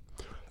island.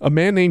 A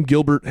man named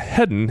Gilbert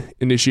Hedden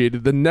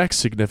initiated the next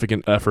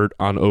significant effort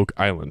on Oak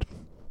Island.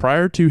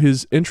 Prior to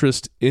his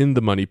interest in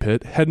the money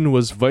pit, Hedden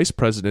was vice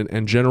president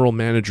and general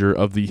manager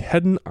of the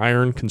Hedden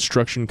Iron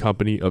Construction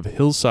Company of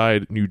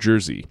Hillside, New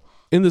Jersey.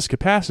 In this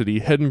capacity,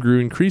 Hedden grew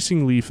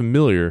increasingly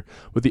familiar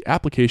with the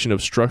application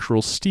of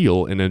structural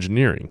steel in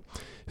engineering.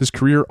 His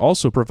career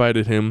also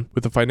provided him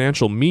with the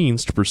financial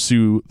means to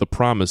pursue the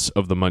promise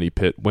of the money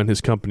pit when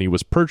his company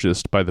was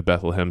purchased by the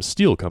Bethlehem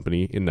Steel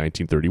Company in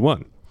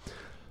 1931.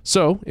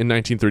 So, in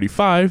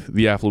 1935,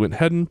 the affluent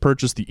Hedden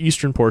purchased the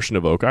eastern portion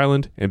of Oak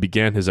Island and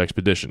began his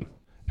expedition.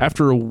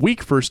 After a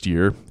weak first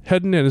year,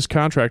 Hedden and his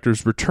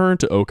contractors returned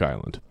to Oak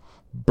Island.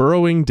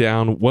 Burrowing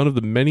down one of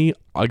the many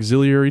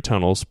auxiliary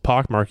tunnels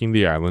pockmarking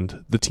the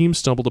island, the team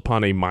stumbled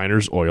upon a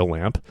miner's oil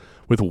lamp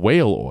with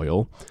whale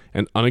oil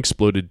and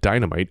unexploded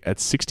dynamite at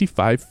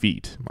 65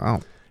 feet.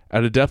 Wow.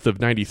 At a depth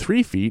of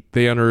 93 feet,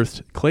 they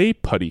unearthed clay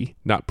putty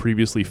not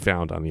previously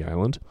found on the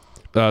island.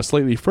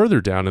 Slightly further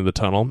down in the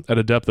tunnel, at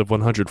a depth of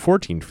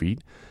 114 feet,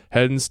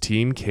 Hedden's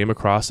team came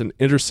across an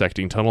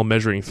intersecting tunnel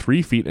measuring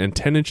 3 feet and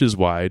 10 inches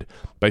wide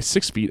by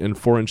 6 feet and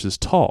 4 inches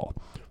tall.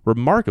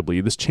 Remarkably,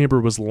 this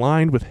chamber was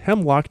lined with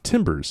hemlock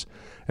timbers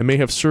and may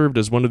have served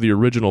as one of the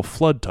original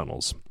flood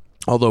tunnels.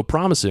 Although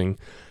promising,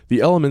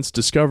 the elements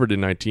discovered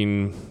in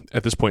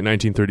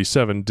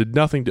 1937 did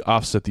nothing to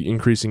offset the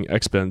increasing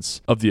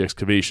expense of the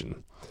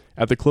excavation.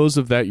 At the close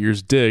of that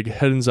year's dig,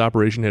 Hedden's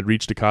operation had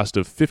reached a cost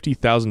of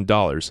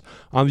 $50,000,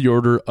 on the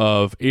order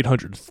of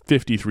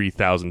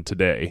 $853,000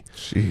 today.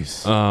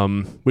 Jeez.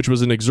 Which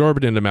was an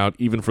exorbitant amount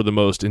even for the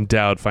most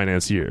endowed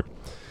financier.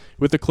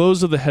 With the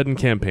close of the Hedden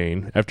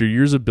campaign, after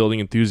years of building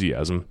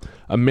enthusiasm,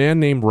 a man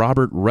named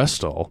Robert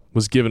Restall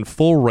was given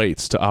full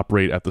rights to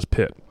operate at this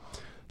pit.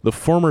 The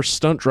former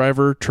stunt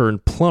driver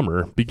turned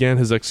plumber began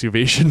his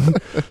excavation,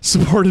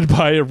 supported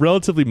by a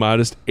relatively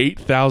modest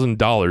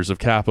 $8,000 of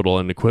capital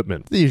and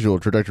equipment. The usual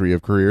trajectory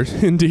of careers.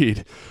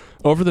 Indeed.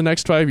 Over the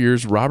next 5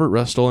 years, Robert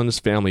Restall and his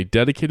family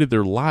dedicated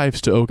their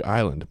lives to Oak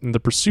Island in the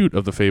pursuit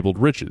of the fabled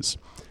riches.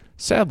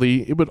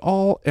 Sadly, it would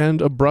all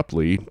end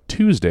abruptly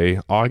Tuesday,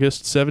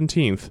 August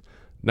 17th,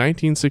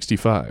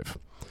 1965.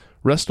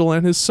 Restall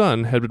and his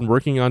son had been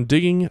working on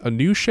digging a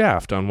new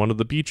shaft on one of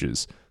the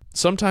beaches.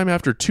 Sometime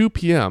after 2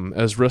 p.m.,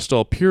 as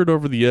Restall peered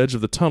over the edge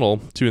of the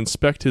tunnel to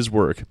inspect his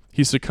work,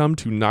 he succumbed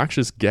to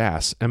noxious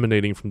gas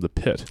emanating from the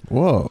pit.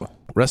 Whoa.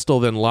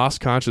 Restall then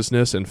lost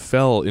consciousness and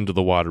fell into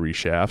the watery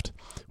shaft.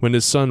 When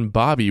his son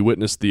Bobby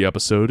witnessed the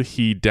episode,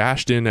 he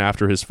dashed in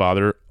after his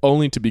father,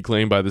 only to be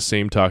claimed by the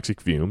same toxic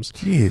fumes.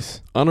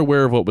 Jeez.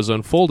 Unaware of what was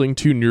unfolding,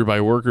 2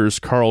 nearby workers,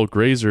 Carl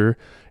Grazer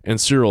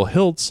and Cyril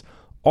Hiltz,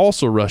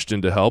 also rushed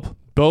in to help.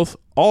 Both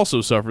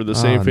also suffered the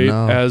same fate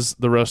as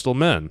the Restall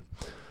men.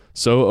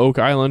 So Oak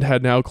Island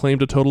had now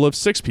claimed a total of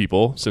 6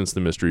 people since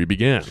the mystery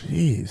began.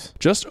 Jeez.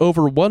 Just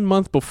over 1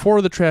 month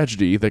before the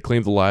tragedy that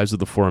claimed the lives of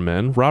the 4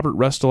 men, Robert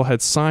Restall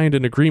had signed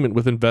an agreement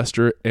with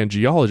investor and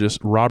geologist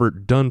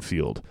Robert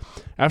Dunfield.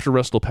 After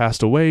Restall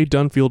passed away,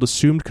 Dunfield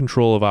assumed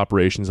control of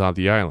operations on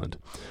the island.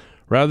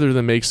 Rather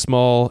than make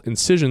small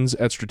incisions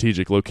at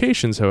strategic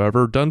locations,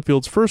 however,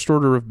 Dunfield's first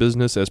order of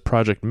business as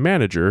project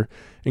manager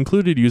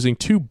included using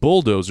 2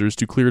 bulldozers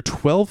to clear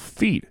 12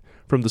 feet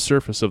from the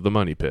surface of the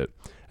money pit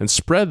and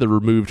spread the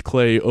removed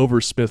clay over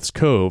Smith's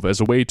Cove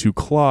as a way to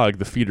clog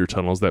the feeder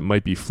tunnels that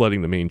might be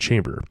flooding the main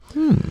chamber.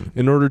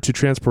 In order to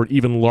transport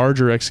even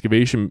larger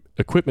excavation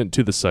equipment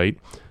to the site,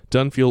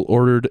 Dunfield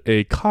ordered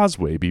a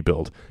causeway be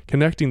built,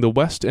 connecting the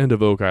west end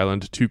of Oak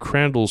Island to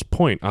Crandall's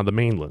Point on the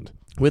mainland.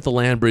 With the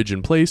land bridge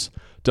in place,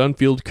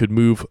 Dunfield could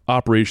move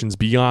operations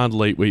beyond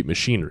lightweight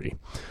machinery.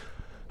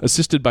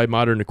 Assisted by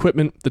modern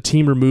equipment, the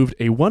team removed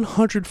a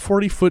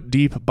 140-foot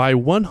deep by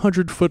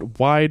 100-foot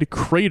wide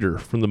crater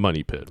from the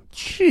money pit.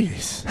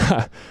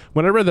 Jeez.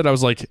 When I read that, I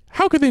was like,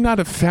 how could they not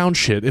have found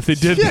shit if they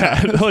did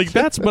that? Like,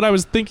 that's what I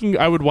was thinking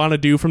I would want to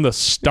do from the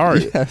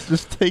start. Yeah,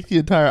 just take the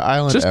entire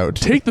island out.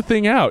 Just take the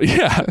thing out,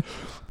 yeah.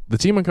 The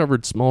team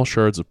uncovered small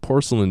shards of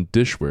porcelain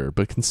dishware,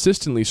 but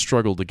consistently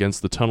struggled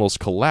against the tunnel's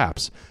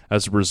collapse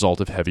as a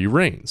result of heavy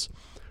rains.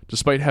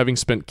 Despite having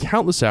spent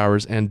countless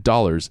hours and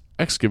dollars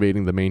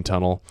excavating the main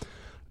tunnel,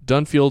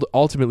 Dunfield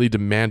ultimately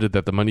demanded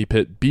that the money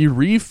pit be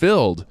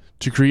refilled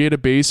to create a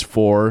base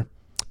for,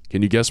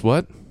 can you guess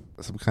what?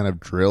 Some kind of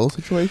drill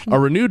situation? A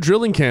renewed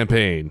drilling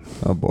campaign.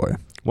 Oh boy.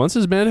 Once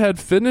his men had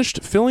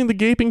finished filling the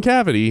gaping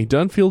cavity,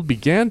 Dunfield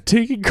began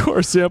taking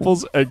core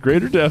samples at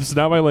greater depths.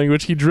 Not my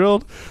language. He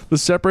drilled the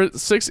separate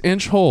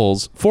 6-inch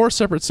holes, 4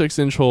 separate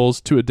 6-inch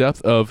holes to a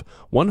depth of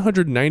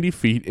 190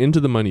 feet into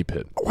the money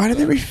pit. Why did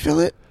they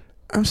refill it?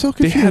 I'm so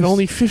confused. They had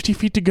only 50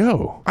 feet to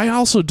go. I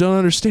also don't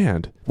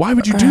understand. Why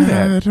would you do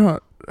that? I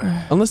don't...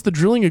 Unless the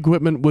drilling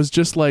equipment was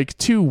just like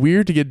too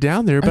weird to get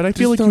down there, but I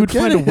feel like you would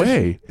find a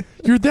way.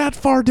 You're that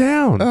far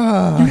down.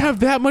 You have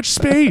that much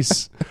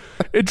space.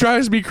 It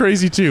drives me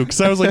crazy too, because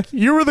I was like,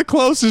 you were the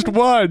closest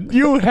one.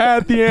 You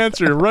had the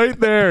answer right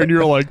there. And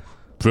you're like,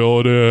 fill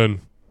it in.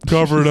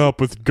 Cover it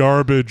up with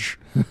garbage.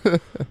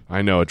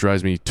 I know, it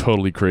drives me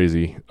totally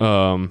crazy.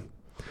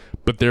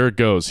 But there it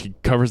goes. He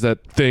covers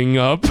that thing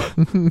up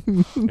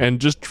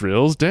and just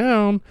drills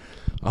down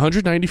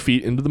 190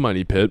 feet into the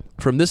money pit.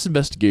 From this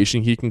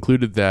investigation, he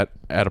concluded that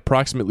at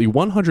approximately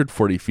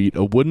 140 feet,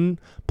 a wooden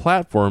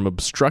platform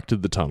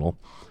obstructed the tunnel.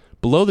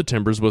 Below the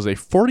timbers was a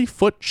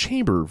 40-foot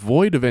chamber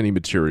void of any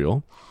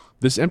material.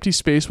 This empty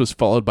space was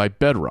followed by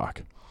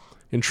bedrock.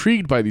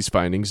 Intrigued by these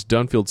findings,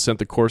 Dunfield sent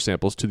the core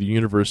samples to the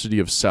University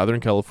of Southern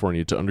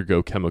California to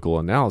undergo chemical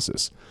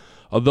analysis.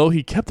 Although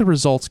he kept the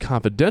results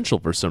confidential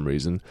for some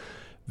reason,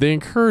 they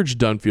encouraged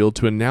Dunfield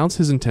to announce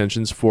his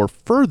intentions for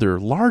further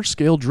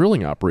large-scale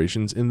drilling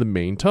operations in the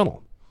main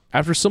tunnel.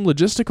 After some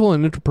logistical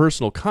and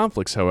interpersonal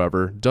conflicts,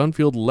 however,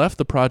 Dunfield left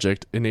the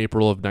project in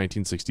April of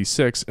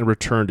 1966 and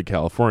returned to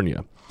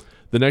California.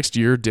 The next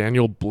year,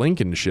 Daniel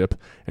Blankenship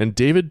and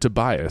David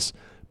Tobias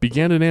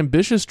began an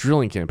ambitious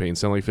drilling campaign,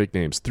 sound like fake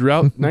names.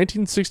 Throughout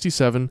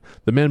 1967,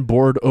 the men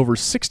bored over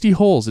 60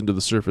 holes into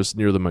the surface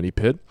near the money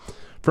pit.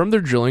 From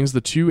their drillings,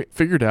 the two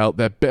figured out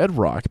that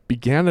bedrock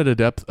began at a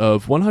depth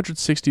of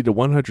 160 to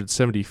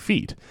 170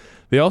 feet.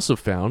 They also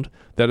found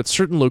that at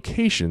certain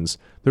locations,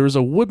 there was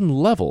a wooden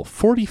level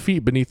 40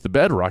 feet beneath the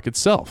bedrock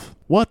itself.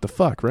 What the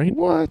fuck, right?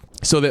 What?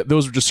 So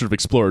those were just sort of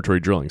exploratory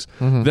drillings.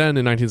 Mm-hmm. Then,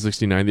 in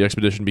 1969, the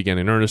expedition began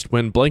in earnest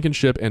when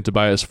Blankenship and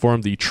Tobias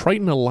formed the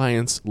Triton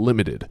Alliance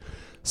Limited.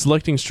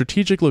 Selecting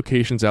strategic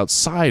locations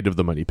outside of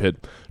the money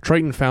pit,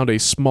 Triton found a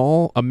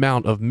small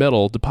amount of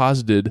metal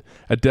deposited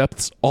at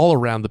depths all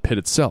around the pit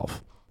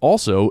itself.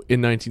 Also,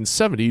 in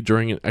 1970,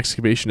 during an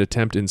excavation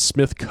attempt in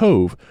Smith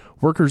Cove,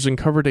 workers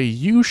uncovered a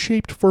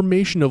U-shaped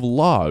formation of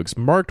logs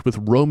marked with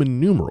Roman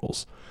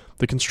numerals.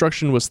 The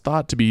construction was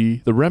thought to be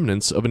the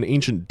remnants of an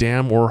ancient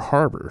dam or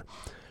harbor.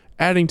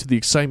 Adding to the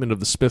excitement of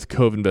the Smith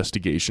Cove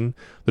investigation,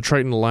 the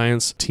Triton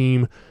Alliance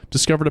team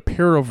discovered a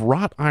pair of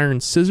wrought iron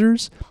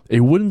scissors,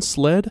 a wooden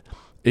sled,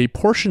 a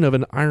portion of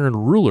an iron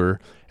ruler,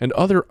 and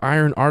other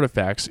iron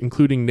artifacts,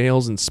 including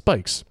nails and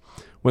spikes.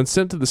 When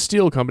sent to the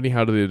Steel Company,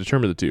 how do they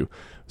determine the two?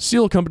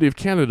 Steel Company of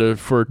Canada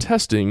for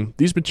testing,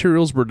 these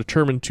materials were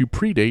determined to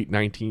predate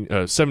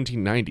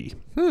 1790.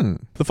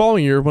 The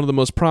following year, one of the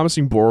most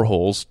promising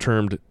boreholes,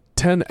 termed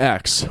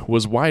 10X,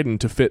 was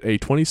widened to fit a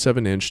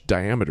 27-inch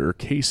diameter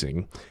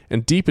casing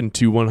and deepened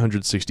to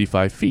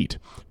 165 feet.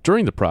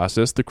 During the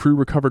process, the crew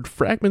recovered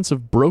fragments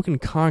of broken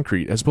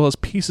concrete as well as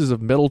pieces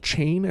of metal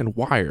chain and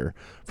wire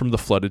from the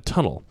flooded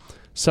tunnel.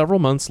 Several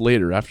months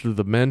later, after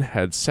the men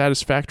had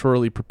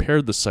satisfactorily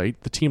prepared the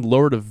site, the team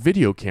lowered a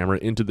video camera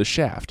into the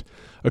shaft.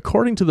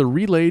 According to the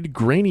relayed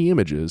grainy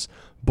images,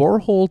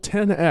 borehole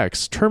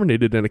 10X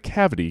terminated in a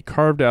cavity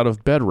carved out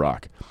of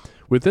bedrock.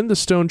 Within the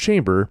stone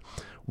chamber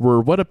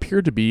were what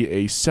appeared to be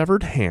a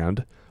severed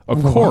hand, a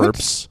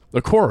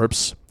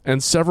corpse,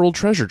 and several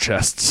treasure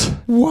chests.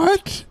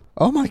 What?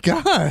 Oh my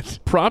god.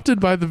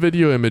 Prompted by the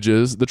video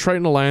images, the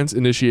Triton Alliance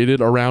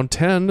initiated around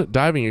 10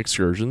 diving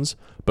excursions,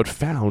 but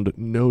found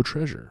no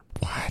treasure.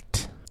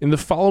 What? In the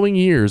following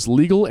years,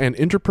 legal and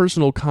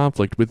interpersonal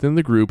conflict within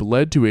the group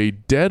led to a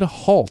dead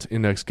halt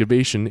in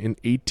excavation in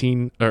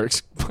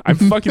I'm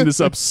fucking this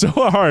up so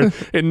hard.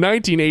 In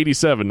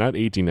 1987, not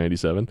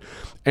 1897.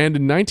 And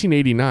in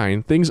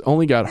 1989, things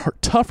only got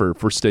tougher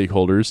for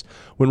stakeholders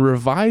when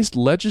revised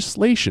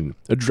legislation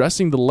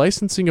addressing the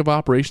licensing of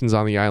operations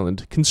on the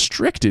island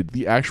constricted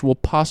the actual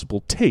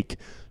possible take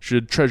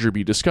should treasure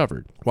be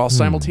discovered, while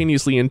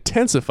simultaneously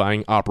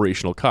intensifying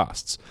operational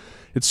costs.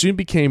 It soon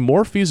became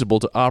more feasible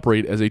to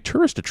operate as a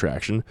tourist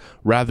attraction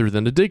rather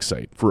than a dig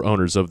site for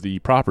owners of the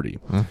property.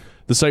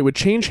 The site would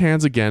change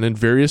hands again in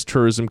various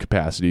tourism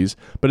capacities,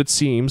 but it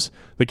seems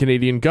the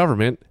Canadian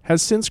government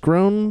has since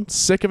grown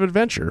sick of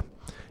adventure.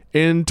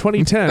 In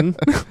 2010,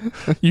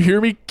 you hear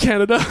me,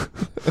 Canada?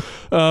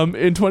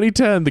 In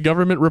 2010, the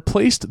government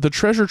replaced the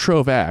Treasure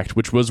Trove Act,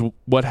 which was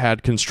what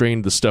had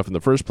constrained the stuff in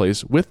the first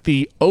place, with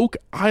the Oak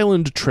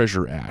Island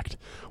Treasure Act,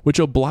 which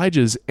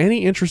obliges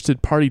any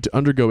interested party to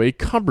undergo a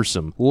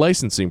cumbersome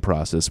licensing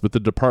process with the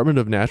Department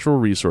of Natural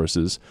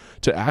Resources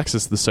to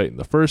access the site in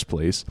the first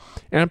place,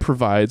 and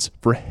provides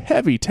for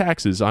heavy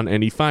taxes on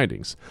any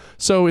findings.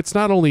 So it's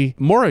not only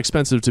more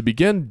expensive to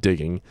begin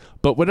digging,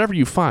 but whatever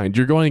you find,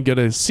 you're going to get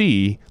to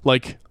see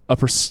like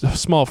a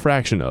small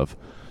fraction of.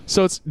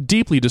 So it's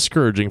deeply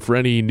discouraging for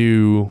any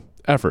new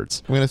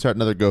efforts. I'm going to start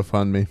another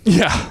GoFundMe.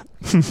 Yeah.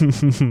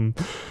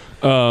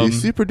 The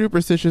super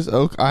duperstitious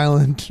Oak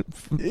Island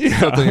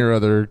something or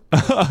other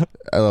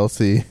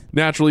LLC.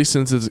 Naturally,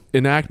 since its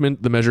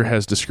enactment, the measure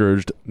has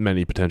discouraged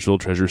many potential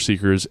treasure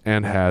seekers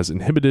and has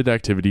inhibited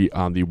activity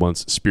on the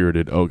once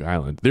spirited Oak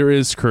Island. There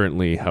is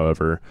currently,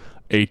 however,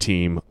 a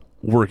team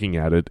working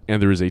at it, and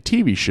there is a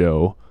TV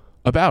show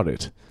about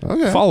it.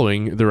 Okay.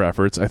 Following their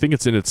efforts, I think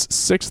it's in its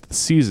 6th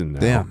season now.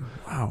 Damn.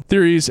 Wow.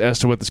 Theories as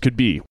to what this could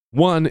be.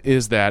 One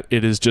is that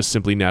it is just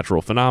simply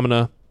natural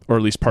phenomena, or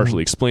at least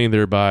partially explained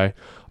thereby.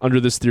 Under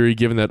this theory,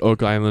 given that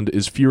Oak Island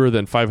is fewer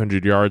than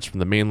 500 yards from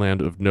the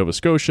mainland of Nova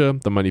Scotia,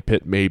 the Money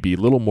Pit may be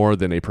little more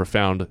than a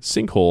profound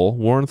sinkhole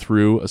worn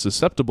through a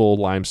susceptible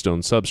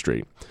limestone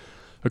substrate.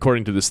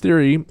 According to this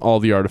theory, all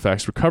the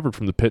artifacts recovered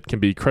from the pit can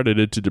be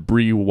credited to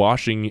debris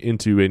washing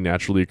into a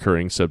naturally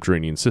occurring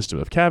subterranean system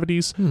of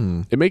cavities.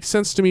 It makes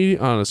sense to me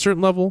on a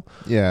certain level,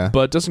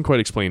 but doesn't quite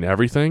explain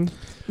everything.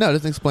 No, it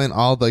doesn't explain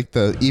all like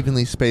the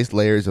evenly spaced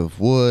layers of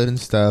wood and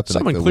stuff.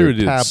 Someone and, like,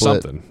 clearly did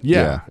something.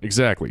 Yeah,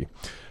 exactly.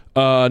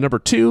 Number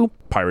 2,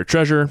 pirate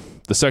treasure,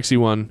 the sexy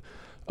one.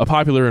 A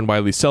popular and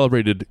widely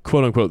celebrated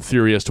quote-unquote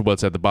theory as to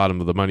what's at the bottom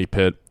of the Money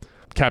Pit.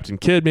 Captain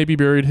Kidd maybe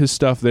buried his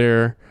stuff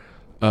there.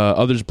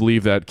 Others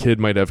believe that Kidd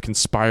might have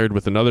conspired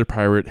with another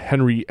pirate,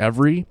 Henry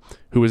Every,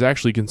 who was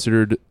actually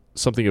considered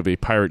something of a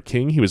pirate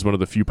king. He was one of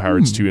the few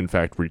pirates to, in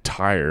fact,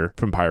 retire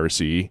from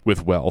piracy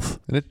with wealth.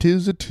 And it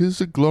is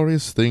a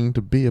glorious thing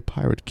to be a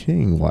pirate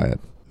king,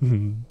 Wyatt.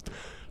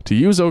 To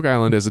use Oak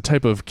Island as a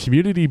type of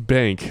community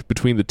bank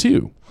between the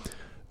two.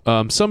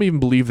 Some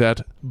even believe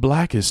that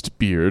Blackest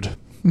Beard,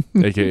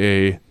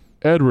 a.k.a.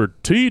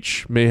 Edward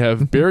Teach, may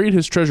have buried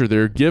his treasure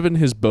there, given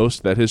his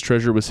boast that his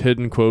treasure was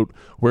hidden, quote,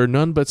 where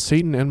none but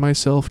Satan and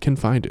myself can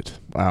find it.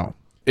 Wow.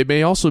 It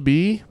may also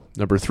be,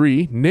 number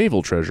 3,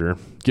 naval treasure.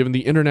 Given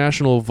the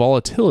international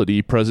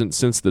volatility present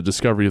since the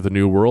discovery of the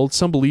New World,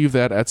 some believe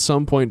that at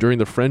some point during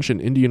the French and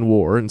Indian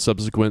War and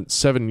subsequent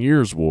 7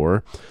 Years'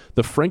 War,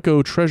 the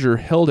Franco treasure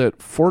held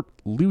at Fort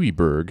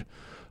Louisbourg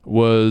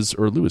was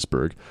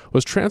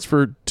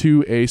transferred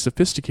to a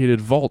sophisticated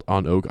vault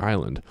on Oak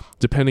Island.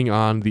 Depending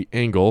on the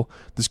angle,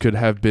 this could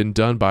have been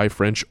done by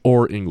French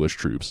or English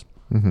troops.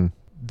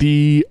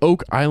 The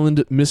Oak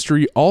Island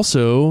mystery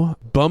also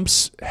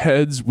bumps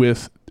heads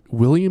with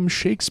William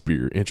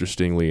Shakespeare,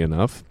 interestingly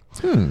enough.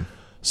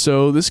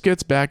 So this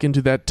gets back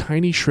into that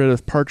tiny shred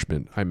of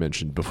parchment I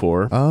mentioned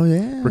before. Oh,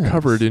 yeah.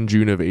 Recovered in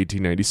June of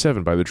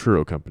 1897 by the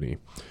Truro Company.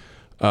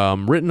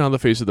 Written on the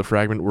face of the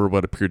fragment were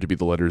what appeared to be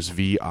the letters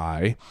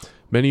VI.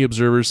 Many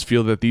observers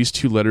feel that these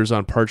 2 letters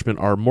on parchment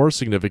are more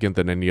significant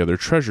than any other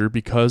treasure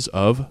because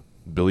of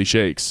Billy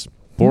Shakes.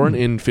 Born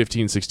in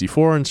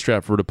 1564 in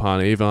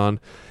Stratford-upon-Avon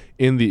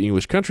in the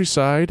English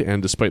countryside,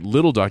 and despite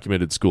little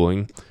documented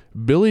schooling,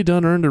 Billy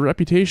Dunn earned a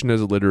reputation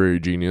as a literary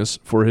genius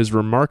for his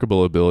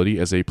remarkable ability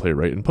as a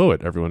playwright and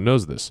poet. Everyone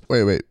knows this.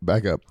 Wait,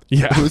 back up.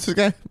 Yeah. Who's this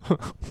guy?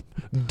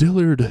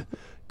 Dillard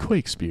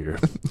Quakespeare.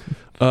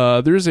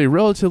 There's a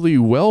relatively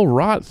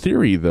well-wrought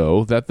theory,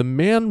 though, that the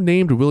man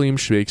named William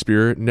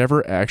Shakespeare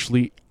never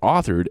actually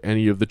authored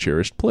any of the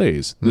cherished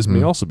plays. This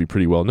may also be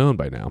pretty well known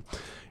by now.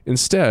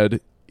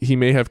 Instead, he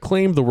may have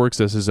claimed the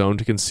works as his own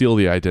to conceal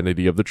the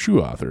identity of the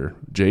true author.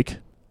 Jake?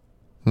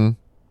 Do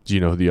you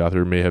know who the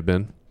author may have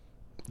been?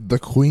 The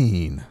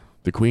Queen.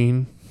 The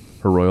Queen?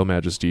 Her Royal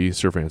Majesty,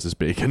 Sir Francis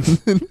Bacon.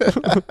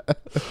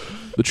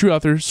 The true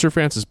author, Sir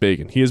Francis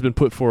Bacon. He has been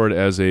put forward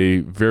as a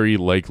very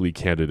likely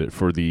candidate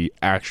for the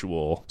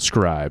actual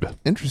scribe.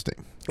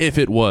 Interesting. If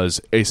it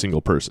was a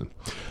single person.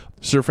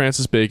 Sir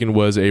Francis Bacon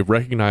was a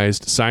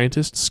recognized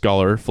scientist,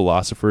 scholar,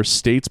 philosopher,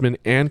 statesman,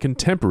 and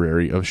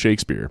contemporary of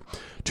Shakespeare.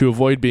 To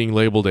avoid being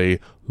labeled a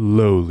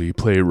lowly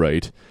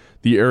playwright,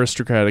 the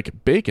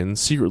aristocratic Bacon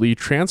secretly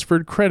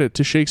transferred credit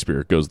to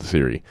Shakespeare, goes the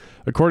theory.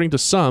 According to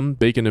some,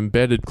 Bacon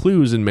embedded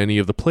clues in many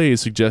of the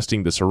plays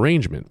suggesting this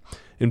arrangement.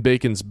 In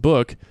Bacon's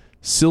book,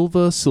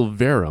 Silva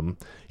Silvarum,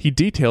 he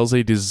details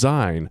a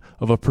design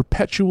of a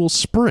perpetual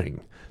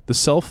spring. The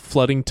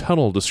self-flooding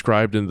tunnel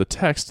described in the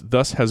text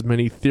thus has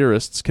many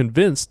theorists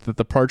convinced that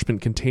the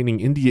parchment containing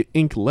India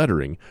ink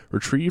lettering,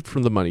 retrieved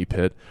from the Money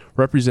Pit,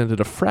 represented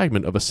a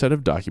fragment of a set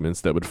of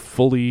documents that would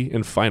fully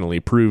and finally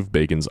prove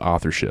Bacon's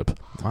authorship.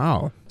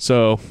 Wow.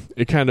 So,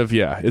 it kind of,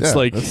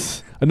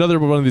 it's another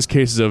one of these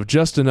cases of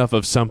just enough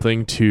of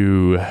something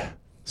to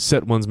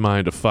set one's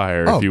mind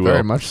afire, if you will.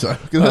 Very much so.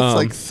 Because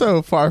that's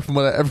so far from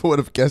what I ever would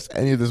have guessed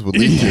any of this would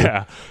lead to.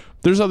 Yeah.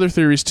 There's other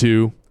theories,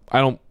 too. I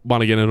don't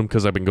want to get into them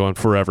because I've been going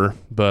forever.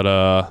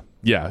 But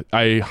yeah,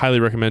 I highly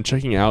recommend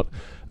checking out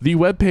the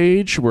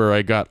webpage where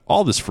I got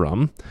all this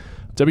from,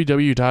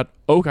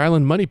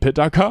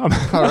 www.oakislandmoneypit.com.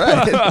 All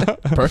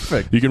right.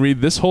 Perfect. You can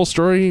read this whole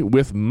story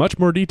with much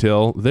more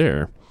detail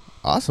there.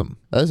 Awesome.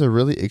 That is a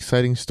really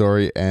exciting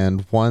story,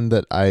 and one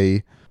that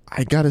I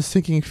got a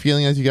sinking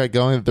feeling as you got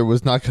going that there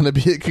was not going to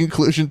be a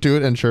conclusion to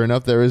it, and sure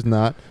enough, there is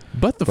not.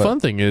 But the fun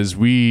thing is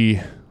we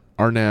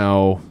are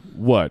now,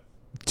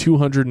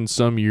 200 and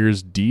some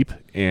years deep,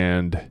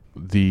 and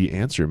the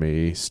answer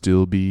may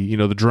still be,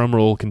 the drum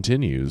roll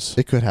continues.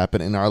 It could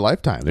happen in our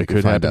lifetime. It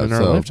could happen in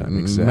our lifetime,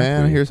 exactly.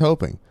 Man, here's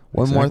hoping.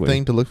 One more Exactly.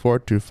 thing to look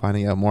forward to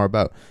finding out more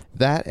about.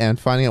 That and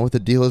finding out what the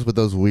deal is with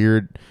those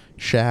weird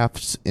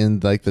shafts in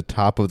like the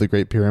top of the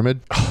Great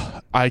Pyramid.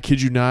 I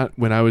kid you not,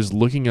 when I was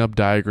looking up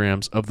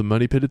diagrams of the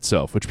Money Pit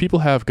itself, which people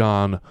have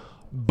gone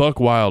buck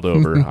wild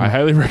over, I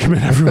highly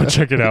recommend everyone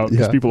check it out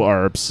because Yeah. people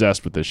are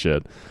obsessed with this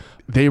shit.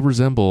 They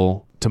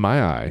resemble, to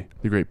my eye,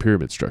 the Great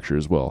Pyramid structure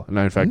as well. And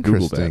I, in fact,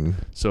 Googled that. Interesting.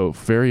 So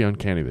very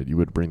uncanny that you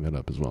would bring that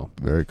up as well.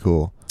 Very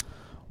cool.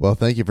 Well,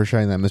 thank you for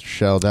sharing that, Mr.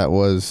 Shell. That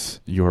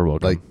was You're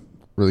welcome. like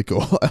really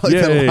cool. I like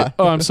that a Yay. lot.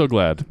 Oh, I'm so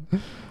glad.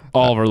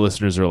 All of our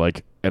listeners are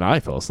like, and I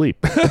fell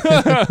asleep.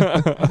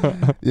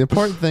 The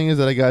important thing is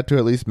that I got to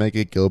at least make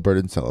a Gilbert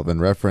and Sullivan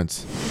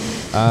reference.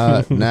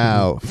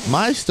 Now,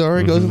 my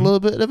story goes a little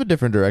bit of a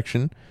different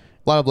direction.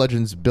 A lot of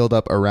legends build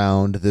up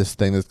around this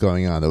thing that's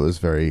going on that was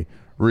very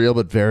real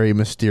but very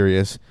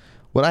mysterious.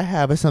 What I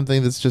have is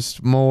something that's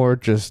just more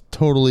just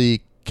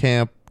totally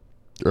camp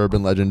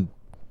urban legend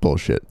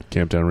bullshit.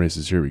 Camptown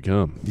races, here we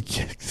come.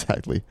 Yeah,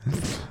 exactly.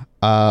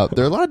 There are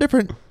a lot of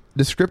different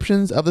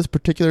descriptions of this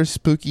particular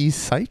spooky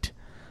site,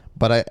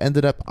 but I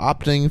ended up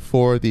opting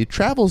for the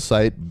travel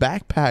site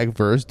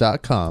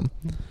backpackverse.com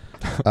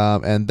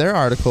and their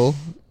article,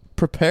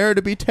 Prepare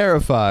to be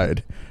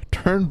Terrified,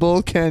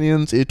 Turnbull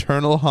Canyon's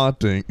Eternal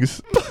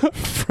Hauntings,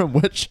 from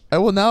which I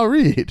will now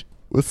read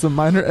with some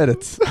minor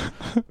edits.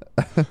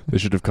 They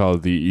should have called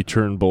it the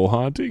Eternal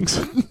Hauntings.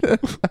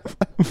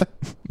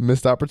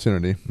 Missed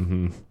opportunity.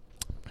 Mm-hmm.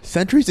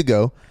 Centuries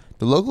ago,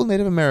 the local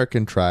Native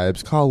American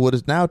tribes called what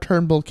is now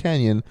Turnbull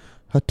Canyon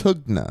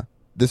Hatugna.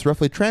 This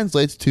roughly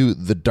translates to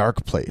the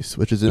dark place,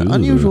 which is an Ooh.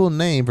 unusual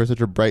name for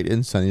such a bright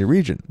and sunny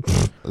region.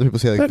 Other people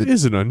say like That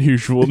is an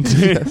unusual name.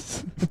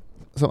 yes.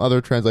 Some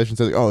other translations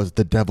say, like, oh, it's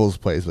the devil's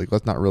place. Like,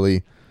 that's not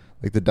really,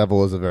 like, the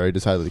devil is a very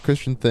decidedly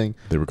Christian thing.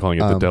 They were calling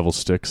it the Devil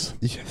Sticks.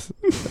 Yes.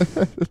 Do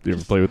you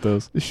ever play with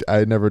those?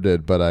 I never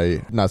did, but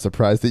I'm not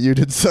surprised that you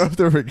did so.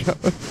 There we go.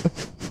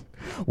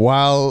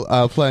 While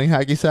playing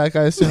hacky sack,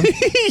 I assume.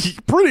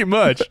 Pretty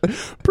much.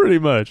 Pretty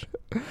much.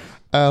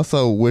 I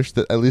also wish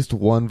that at least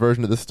one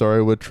version of the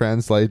story would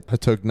translate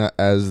Hatugna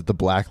as the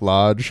Black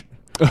Lodge.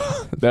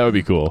 That would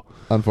be cool.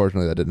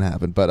 Unfortunately, that didn't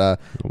happen. But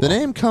the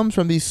name comes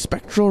from the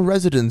spectral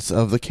residents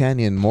of the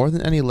canyon more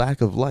than any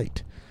lack of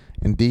light.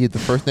 Indeed, the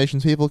First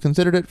Nations people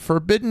considered it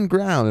forbidden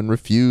ground and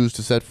refused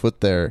to set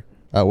foot there.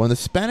 When the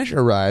Spanish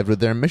arrived with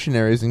their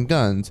missionaries and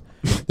guns,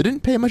 they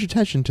didn't pay much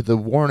attention to the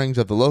warnings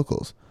of the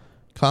locals.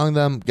 Calling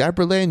them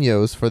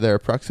Gabrieleños for their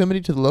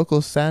proximity to the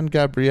local San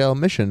Gabriel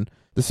mission,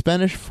 the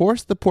Spanish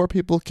forced the poor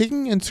people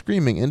kicking and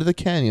screaming into the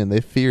canyon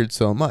they feared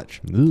so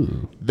much.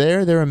 Ooh.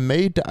 There, they were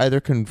made to either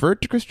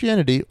convert to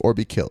Christianity or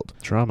be killed.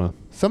 Trauma.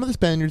 Some of the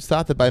Spaniards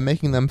thought that by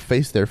making them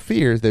face their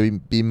fears, they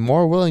would be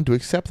more willing to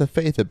accept the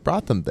faith that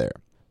brought them there.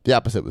 The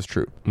opposite was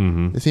true.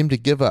 Mm-hmm. They seemed to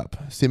give up,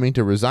 seeming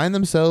to resign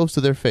themselves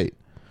to their fate.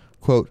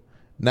 Quote,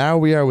 "Now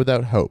we are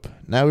without hope.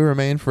 Now we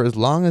remain for as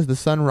long as the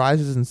sun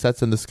rises and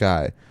sets in the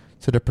sky,"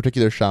 said a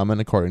particular shaman,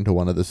 according to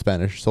one of the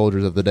Spanish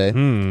soldiers of the day.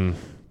 Hmm.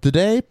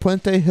 Today,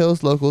 Puente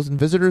Hills locals and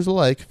visitors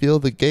alike feel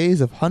the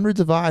gaze of hundreds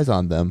of eyes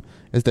on them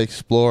as they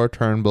explore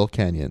Turnbull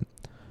Canyon.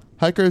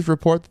 Hikers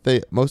report that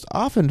they most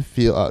often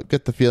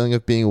get the feeling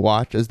of being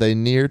watched as they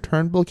near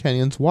Turnbull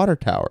Canyon's water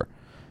tower.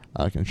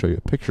 I can show you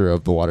a picture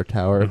of the water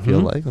tower if you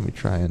like. Let me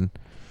try and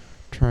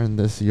turn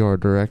this your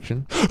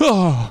direction.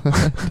 Oh.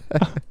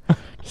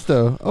 Just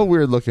a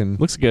weird looking...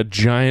 Looks like a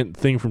giant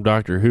thing from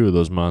Doctor Who,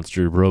 those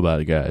monster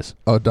robot guys.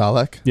 Oh,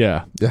 Dalek?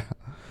 Yeah. Yeah.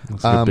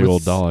 Looks like a big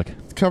old Dalek.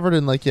 It's covered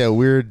in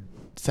weird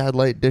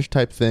satellite dish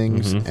type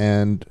things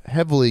and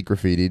heavily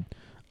graffitied.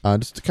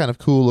 Just a kind of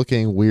cool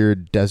looking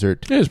weird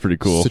desert It is pretty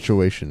cool.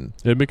 situation.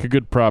 It'd make a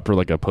good prop for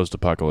like a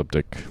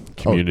post-apocalyptic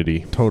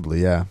community.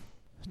 Totally, yeah.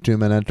 2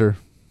 men enter,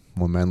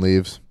 1 man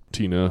leaves.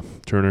 Tina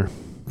Turner.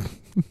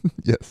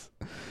 Yes.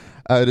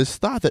 It is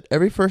thought that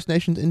every First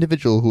Nations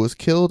individual who was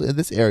killed in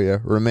this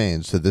area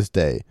remains to this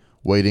day,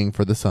 waiting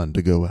for the sun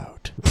to go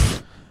out.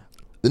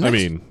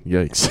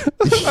 Yikes.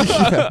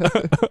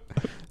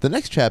 The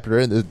next chapter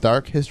in the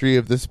dark history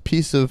of this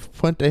piece of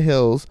Puente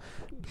Hills,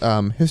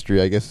 history,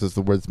 I guess is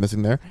the word that's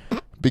missing there,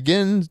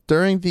 begins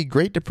during the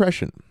Great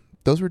Depression.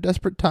 Those were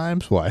desperate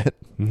times, Wyatt,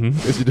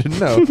 as you didn't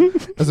know,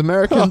 as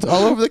Americans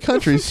all over the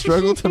country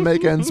struggled to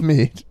make ends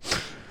meet.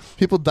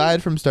 People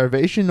died from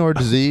starvation or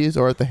disease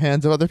or at the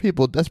hands of other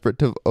people desperate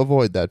to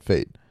avoid that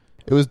fate.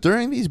 It was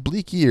during these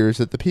bleak years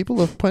that the people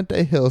of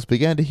Puente Hills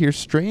began to hear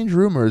strange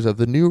rumors of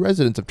the new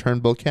residents of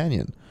Turnbull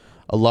Canyon.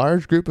 a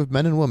large group of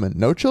men and women,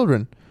 no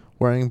children,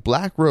 wearing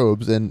black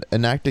robes and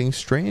enacting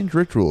strange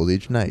rituals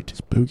each night.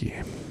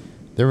 Spooky.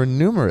 They were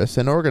numerous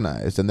and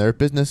organized, and their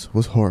business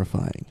was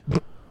horrifying.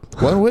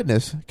 One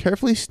witness,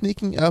 carefully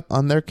sneaking up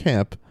on their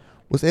camp,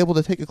 was able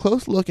to take a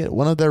close look at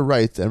one of their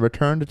rites and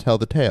return to tell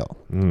the tale.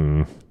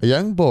 A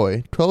young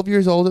boy, 12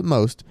 years old at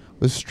most,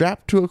 was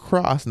strapped to a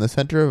cross in the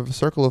center of a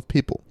circle of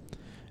people.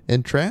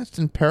 Entranced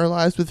and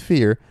paralyzed with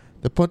fear,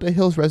 the Puente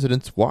Hills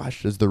residents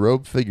watched as the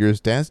robed figures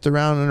danced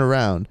around and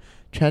around,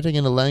 chanting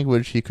in a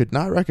language he could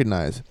not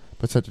recognize,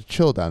 but sent a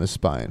chill down his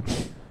spine.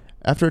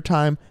 After a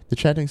time, the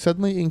chanting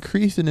suddenly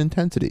increased in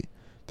intensity.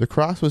 The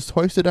cross was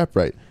hoisted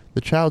upright,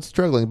 the child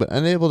struggling but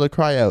unable to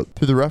cry out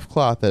through the rough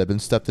cloth that had been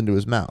stuffed into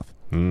his mouth.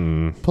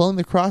 Pulling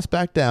the cross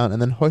back down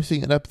and then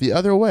hoisting it up the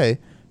other way,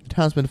 the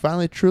townsman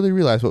finally truly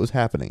realized what was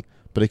happening,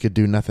 but he could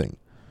do nothing.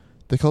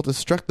 The cultist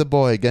struck the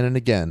boy again and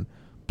again,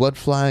 blood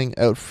flying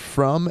out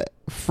from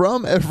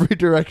every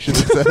direction.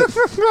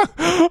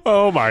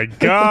 Oh my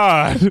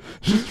God.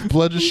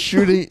 Blood just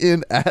shooting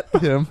in at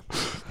him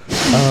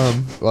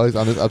while he's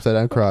on this upside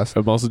down cross.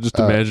 I'm also just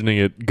imagining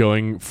it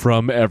going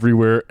from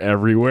everywhere.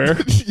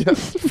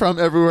 Yes, from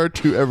everywhere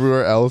to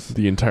everywhere else.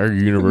 The entire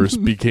universe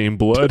became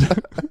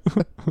blood.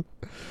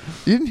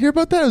 You didn't hear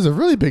about that? It was a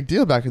really big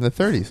deal back in the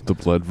 30s. The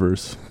blood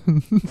verse.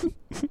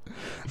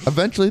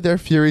 Eventually, their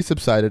fury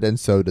subsided, and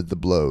so did the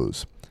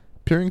blows.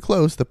 Peering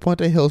close, the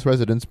Puente Hills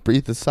residents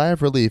breathed a sigh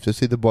of relief to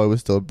see the boy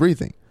was still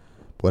breathing.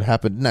 What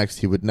happened next,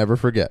 he would never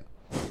forget.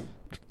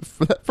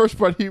 For that first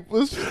part, he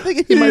was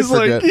thinking he might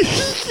forget.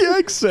 Yeah,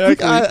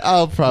 exactly.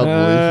 I'll probably.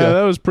 Yeah.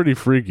 That was pretty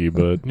freaky,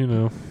 but,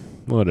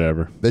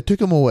 whatever. They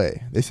took him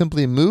away. They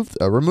simply removed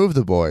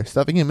the boy,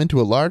 stuffing him into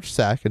a large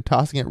sack and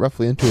tossing it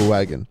roughly into a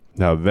wagon.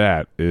 Now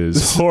that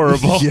is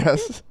horrible.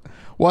 Yes.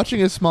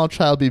 Watching a small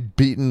child be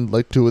beaten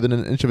to within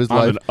an inch of his on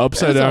life. An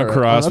upside down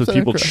cross with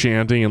people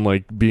chanting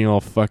and being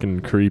all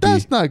fucking creepy.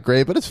 That's not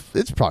great, but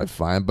it's probably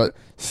fine. But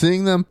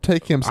seeing them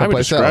take him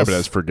someplace I would describe else, it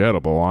as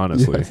forgettable,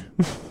 honestly.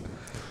 Yes.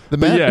 The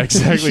man, yeah,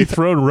 exactly.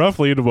 Thrown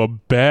roughly into a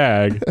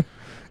bag.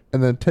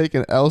 And then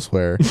taken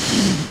elsewhere.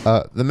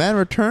 The man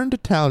returned to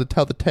town to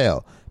tell the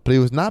tale, but he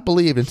was not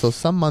believed until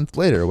some months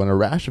later when a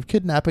rash of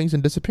kidnappings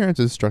and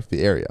disappearances struck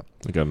the area.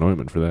 I got an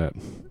ointment for that.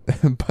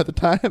 By the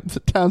time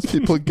the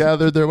townspeople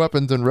gathered their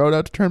weapons and rode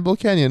out to Turnbull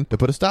Canyon to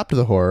put a stop to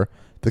the horror,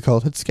 the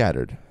cult had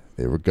scattered.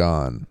 They were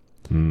gone.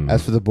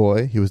 As for the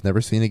boy, he was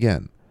never seen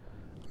again.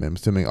 I'm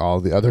assuming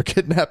all the other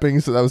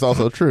kidnappings, so that was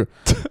also true.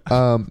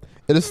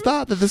 It is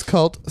thought that this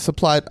cult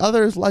supplied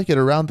others like it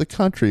around the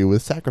country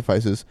with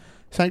sacrifices,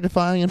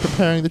 sanctifying and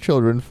preparing the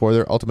children for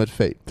their ultimate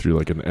fate. Through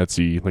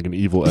an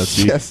evil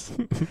Etsy. Yes.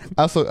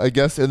 Also, I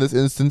guess in this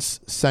instance,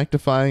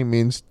 sanctifying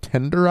means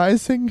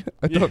tenderizing?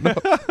 I don't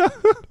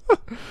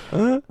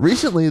know.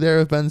 Recently, there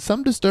have been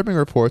some disturbing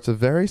reports of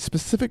very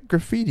specific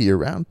graffiti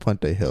around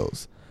Puente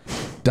Hills.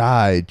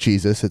 Die,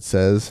 Jesus, it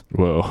says.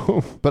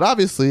 Whoa. But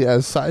obviously,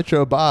 as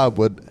Sideshow Bob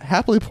would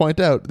happily point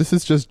out, this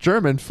is just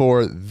German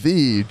for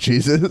the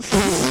Jesus.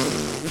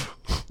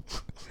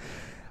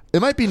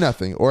 It might be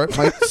nothing, or it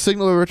might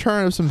signal a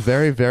return of some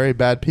very, very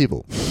bad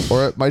people.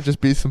 Or it might just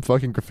be some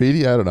fucking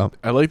graffiti. I don't know.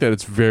 I like that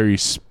it's very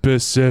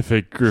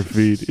specific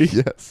graffiti.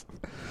 Yes.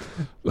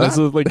 That's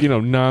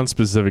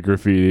non-specific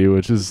graffiti,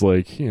 which is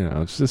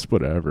it's just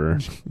whatever.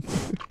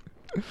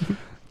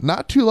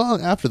 Not too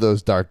long after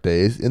those dark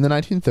days, in the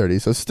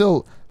 1930s, so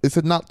still, it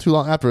said not too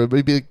long after, it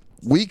would be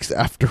weeks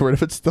afterward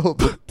if it's still,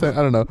 I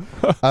don't know.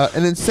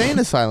 An insane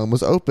asylum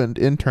was opened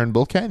in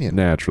Turnbull Canyon.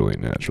 Naturally.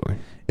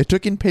 It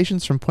took in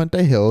patients from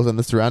Puente Hills and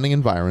the surrounding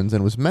environs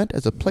and was meant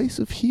as a place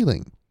of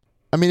healing.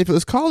 I mean, if it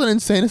was called an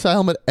insane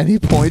asylum at any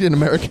point in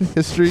American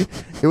history,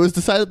 it was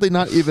decidedly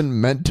not even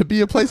meant to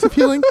be a place of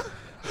healing.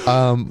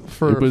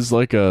 It was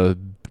like a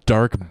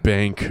dark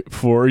bank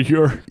for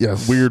your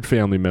weird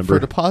family member. For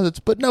deposits,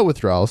 but no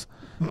withdrawals.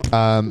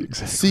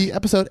 Exactly. See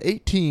episode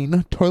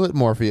 18, Toilet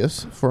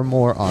Morpheus, for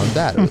more on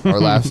that.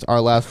 Our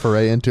last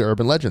foray into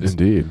urban legends.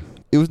 Indeed.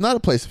 It was not a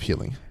place of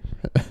healing.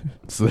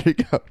 So there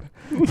you go.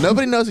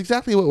 Nobody knows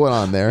exactly what went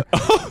on there.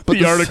 But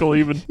the article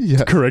even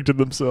corrected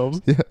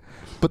themselves. Yeah.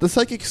 But the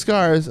psychic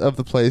scars of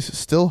the place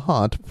still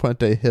haunt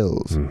Puente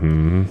Hills.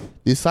 Mm-hmm.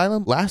 The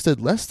asylum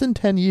lasted less than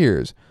 10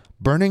 years,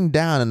 burning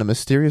down in a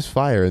mysterious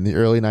fire in the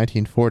early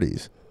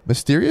 1940s.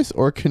 Mysterious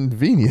or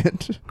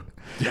convenient?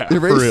 Yeah,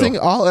 erasing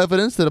all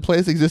evidence that a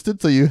place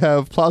existed so you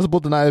have plausible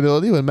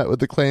deniability when met with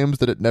the claims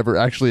that it never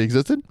actually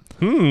existed?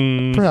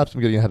 Perhaps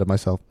I'm getting ahead of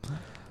myself.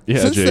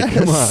 Yeah, Jake,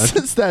 come on.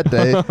 Since that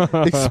day,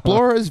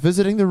 explorers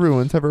visiting the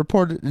ruins have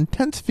reported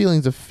intense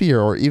feelings of fear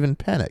or even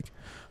panic.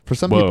 For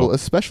some people,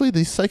 especially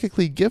the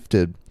psychically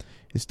gifted,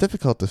 it's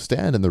difficult to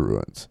stand in the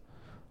ruins.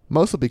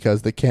 Mostly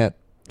because they can't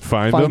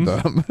find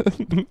them.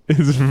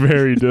 It's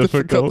very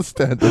difficult to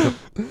stand them.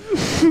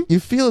 You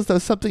feel as though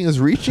something is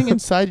reaching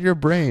inside your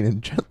brain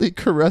and gently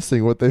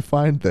caressing what they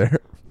find there.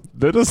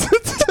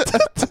 That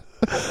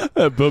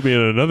put me in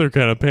another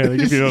kind of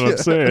panic, if you know what I'm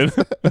saying.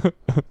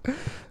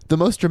 The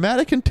most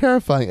dramatic and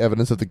terrifying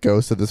evidence of the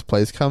ghosts of this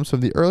place comes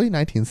from the early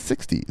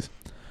 1960s.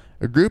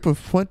 a group of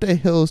Puente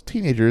Hills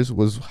teenagers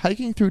was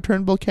hiking through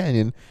Turnbull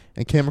Canyon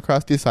and came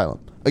across the asylum.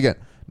 Again,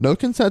 no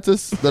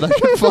consensus that I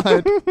can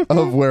find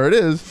of where it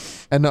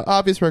is, and no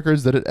obvious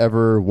records that it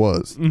ever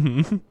was.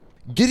 Mm-hmm.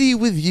 Giddy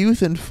with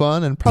youth and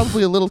fun and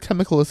probably a little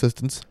chemical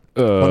assistance,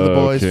 one of the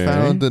boys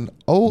found an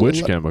old...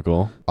 Which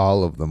chemical?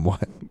 All of them.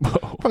 What?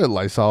 Probably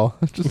Lysol.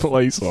 Just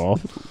Lysol.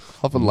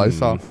 Huffing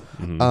Lysol.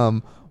 Mm-hmm.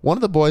 One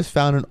of the boys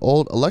found an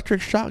old electric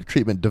shock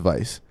treatment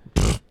device.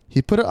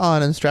 He put it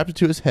on and strapped it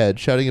to his head,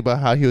 shouting about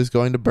how he was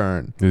going to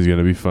burn. He's going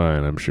to be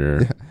fine, I'm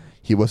sure.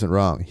 He wasn't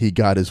wrong. He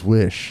got his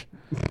wish.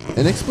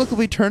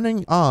 Inexplicably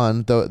turning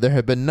on, though there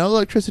had been no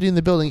electricity in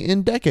the building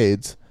in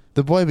decades,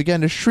 the boy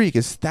began to shriek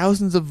as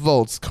thousands of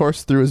volts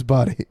coursed through his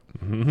body.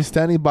 Mm-hmm.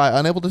 Standing by,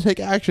 unable to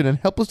take action and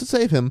helpless to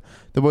save him,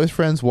 the boy's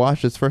friends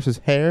watched as first his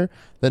hair,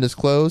 then his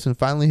clothes, and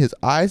finally his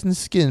eyes and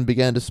skin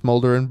began to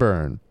smolder and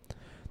burn.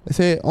 They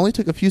say it only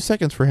took a few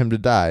seconds for him to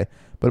die,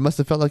 but it must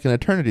have felt like an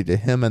eternity to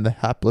him and the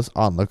hapless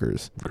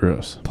onlookers.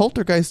 Gross.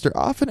 Poltergeists are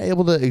often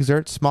able to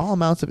exert small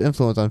amounts of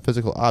influence on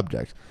physical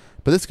objects,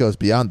 but this goes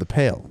beyond the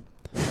pale.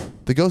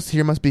 The ghosts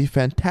here must be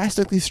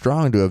fantastically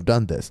strong to have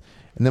done this,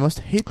 and they must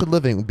hate the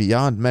living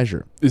beyond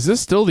measure. Is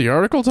this still the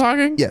article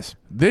talking? Yes.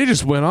 They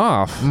just went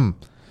off.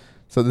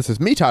 So this is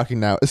me talking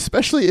now,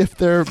 especially if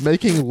they're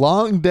making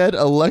long-dead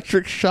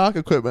electric shock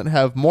equipment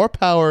have more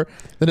power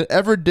than it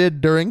ever did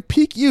during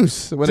peak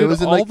use when Did it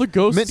was in all like the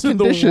ghosts mint in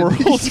condition. the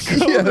world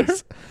go there?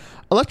 Yes.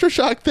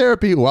 Electroshock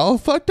therapy, while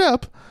fucked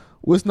up,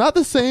 was not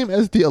the same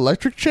as the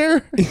electric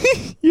chair,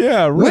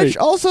 Yeah, right. which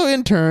also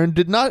in turn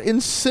did not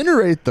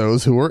incinerate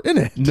those who were in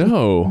it.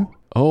 No.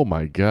 Oh,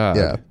 my God.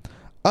 Yeah.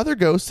 Other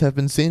ghosts have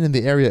been seen in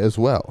the area as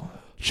well.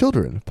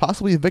 Children,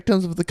 possibly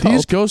victims of the cult.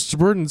 These ghosts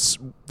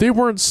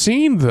weren't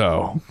seen,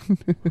 though.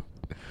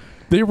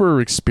 They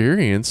were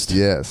experienced.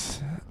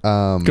 Yes.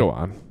 Go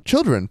on.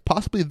 Children,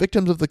 possibly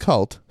victims of the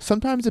cult,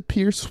 sometimes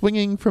appear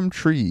swinging from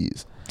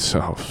trees.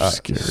 So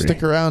scary.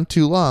 Stick around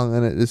too long,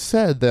 and it is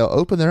said they'll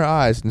open their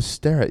eyes and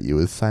stare at you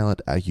with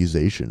silent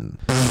accusation.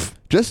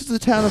 Just as the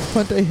town of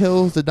Puente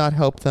Hills did not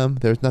help them,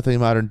 there's nothing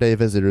modern-day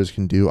visitors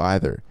can do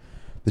either.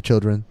 The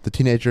children, the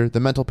teenager, the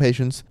mental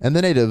patients, and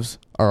the natives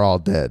are all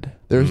dead.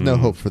 There is no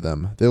hope for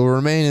them. They will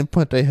remain in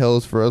Puente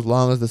Hills for as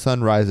long as the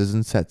sun rises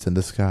and sets in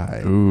the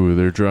sky. Ooh,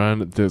 they're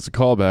drawing... There's a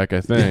callback,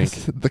 I think.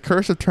 Yes, the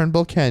curse of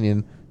Turnbull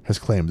Canyon has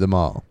claimed them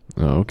all.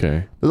 Oh,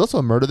 okay. There's also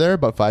a murder there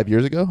about 5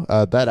 years ago.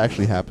 That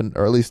actually happened,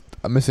 or at least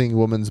a missing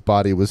woman's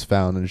body was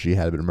found and she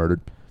had been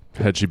murdered.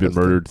 Had she been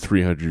murdered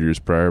 300 years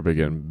prior by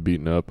getting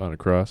beaten up on a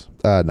cross?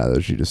 No,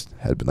 she just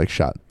had been like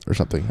shot or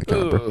something. I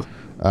can't remember.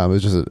 It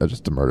was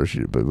just a murder,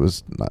 but it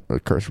was not a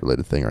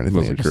curse-related thing or anything.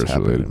 Wasn't It just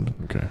curse-related. happened.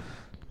 Okay.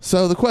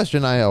 So the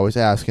question I always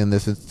ask in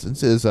this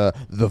instance is,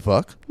 the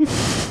fuck?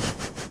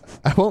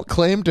 I won't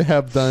claim to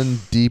have done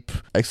deep,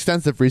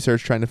 extensive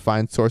research trying to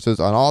find sources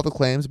on all the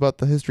claims about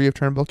the history of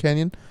Turnbull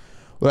Canyon.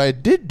 What I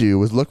did do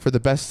was look for the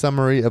best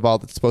summary of all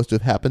that's supposed to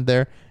have happened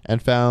there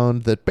and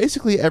found that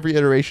basically every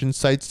iteration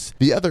cites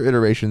the other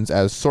iterations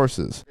as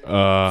sources.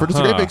 For just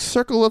a great big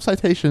circle of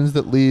citations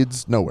that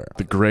leads nowhere.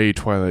 The gray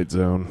Twilight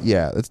Zone.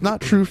 Yeah, it's not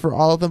true for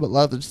all of them, but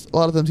a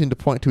lot of them seem to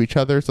point to each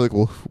other. So like,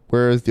 well,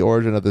 where is the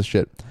origin of this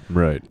shit?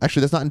 Right.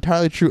 Actually, that's not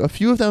entirely true. A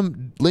few of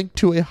them link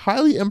to a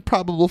highly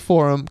improbable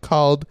forum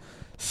called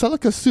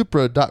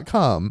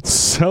Celicasupra.com.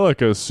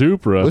 Celica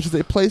Supra. Which is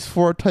a place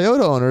for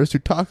Toyota owners to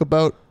talk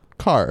about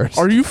cars.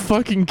 Are you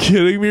fucking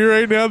kidding me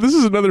right now? This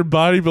is another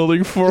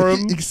bodybuilding forum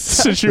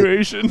Exactly.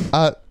 situation.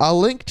 I'll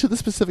link to the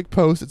specific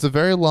post. It's a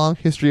very long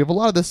history of a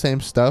lot of the same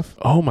stuff.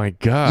 Oh my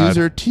God.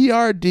 User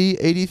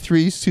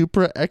TRD83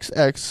 Supra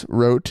XX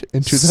wrote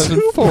in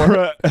 2004.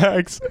 Supra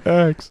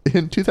XX.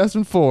 In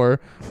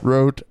 2004,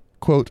 wrote,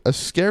 quote, a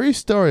scary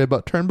story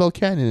about Turnbull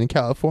Canyon in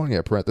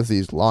California,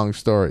 parentheses, long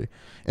story.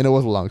 And it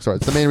was a long story.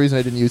 It's the main reason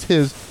I didn't use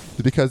his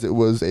is because it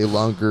was a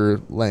longer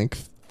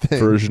length thing.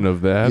 Version of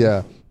that?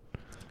 Yeah.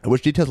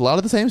 Which details a lot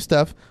of the same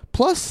stuff,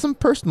 plus some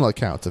personal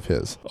accounts of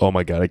his. Oh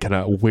my God, I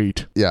cannot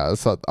wait. Yeah,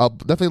 so I'll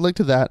definitely link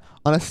to that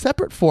on a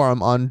separate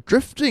forum on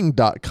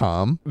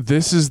drifting.com.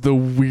 This is the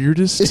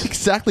weirdest.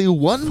 Exactly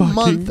 1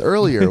 month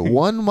earlier,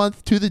 1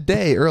 month to the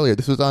day earlier.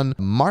 This was on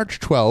March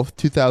 12th,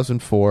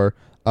 2004.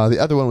 The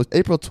other one was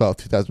April 12th,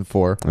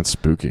 2004. That's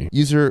spooky.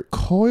 User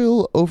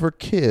Coil Over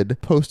Kid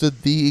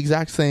posted the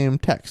exact same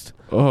text.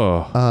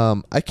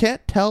 Oh. I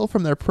can't tell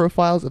from their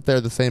profiles if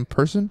they're the same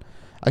person.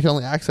 I can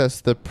only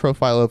access the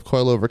profile of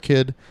Coil Over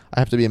Kid. I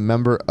have to be a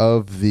member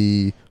of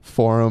the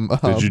forum.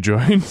 Did you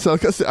join? So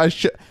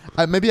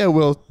maybe I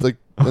will like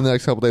in the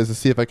next couple days to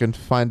see if I can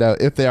find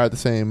out if they are the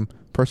same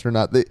person or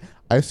not.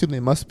 I assume they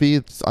must be.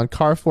 It's on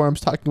car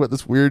forums talking about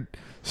this weird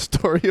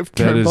story of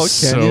Turnbull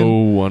Canyon. So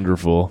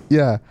wonderful.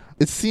 Yeah.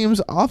 It seems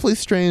awfully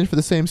strange for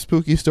the same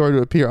spooky story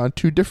to appear on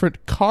two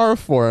different car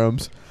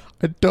forums.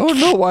 I don't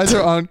know why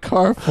they're on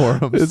car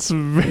forums. It's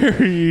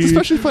very... It's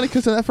especially funny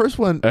because in that first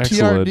one,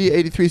 Excellent.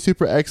 TRD83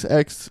 Super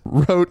XX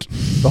wrote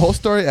the whole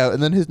story out,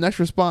 and then his next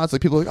response,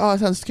 like people are like, oh, it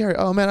sounds scary.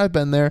 Oh, man, I've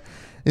been there.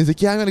 And he's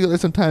like, yeah, I'm going to go there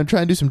sometime and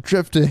try and do some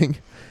drifting.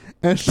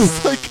 And it's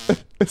just like,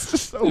 it's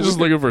just so He's just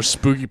weird. looking for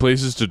spooky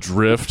places to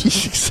drift.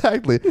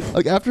 Exactly.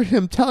 Like after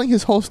him telling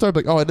his whole story,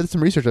 like, oh, I did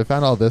some research, I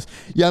found all this.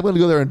 Yeah, I'm going to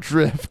go there and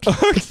drift.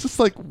 It's just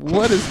like,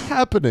 what is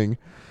happening?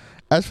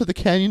 As for the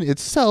canyon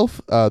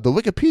itself, the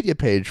Wikipedia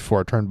page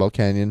for Turnbull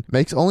Canyon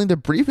makes only the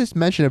briefest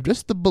mention of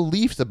just the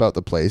beliefs about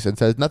the place and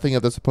says nothing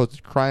of the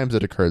supposed crimes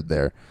that occurred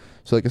there.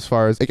 So, like, as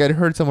far as, like, I'd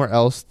heard somewhere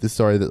else the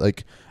story that,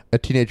 like, a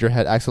teenager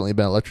had accidentally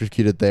been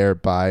electrocuted there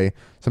by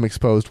some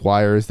exposed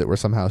wires that were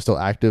somehow still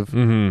active.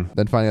 Mm-hmm.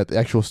 Then finding out the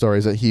actual story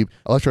is that he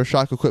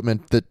electroshock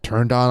equipment that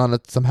turned on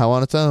it somehow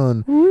on its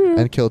own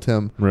and killed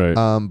him. Right.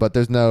 But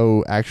there's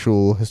no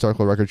actual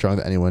historical record showing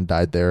that anyone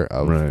died there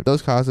of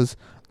those causes.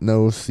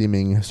 No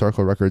seeming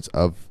historical records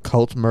of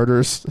cult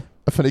murders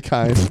of any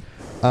kind.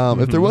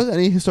 If there was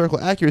any historical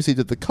accuracy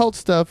to the cult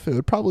stuff, it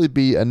would probably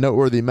be a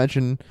noteworthy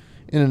mention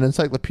in an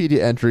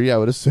encyclopedia entry, I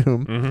would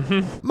assume.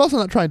 I'm also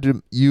not trying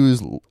to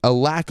use a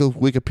lack of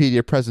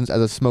Wikipedia presence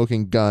as a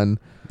smoking gun.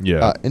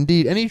 Yeah.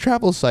 Indeed, any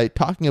travel site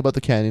talking about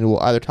the canyon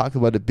will either talk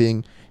about it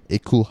being a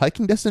cool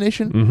hiking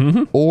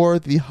destination or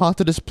the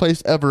hauntedest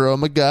place ever. Oh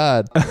my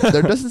God.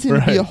 There doesn't seem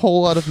to be a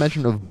whole lot of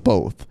mention of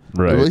both.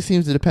 Right. It really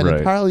seems to depend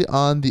entirely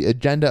on the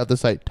agenda of the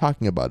site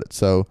talking about it.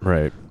 So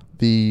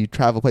the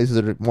travel places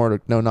that are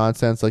more no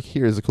nonsense, like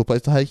here's a cool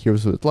place to hike,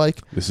 here's what it's like.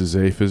 This is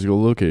a physical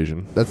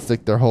location. That's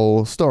like their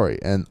whole story.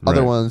 And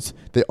other ones,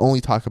 they only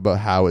talk about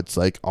how it's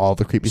like all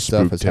the creepy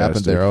stuff has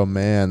happened there. Oh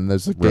man,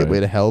 there's a gateway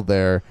to hell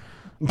there.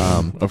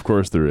 Of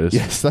course there is.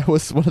 Yes, that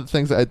was one of the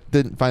things that I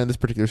didn't find in this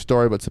particular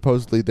story, but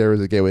supposedly there is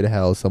a gateway to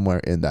hell somewhere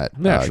in that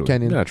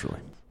canyon. Naturally.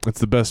 It's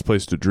the best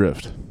place to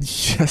drift.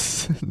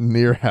 Yes,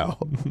 near hell.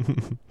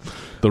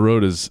 The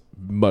road is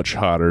much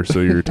hotter,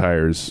 so your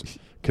tires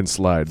can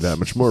slide that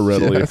much more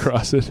readily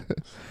across it.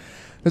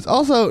 There's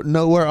also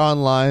nowhere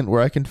online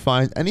where I can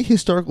find any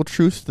historical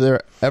truth to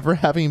there ever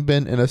having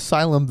been an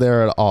asylum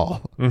there at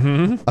all.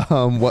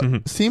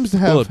 What seems to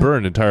have... Well, it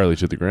burned entirely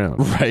to the ground.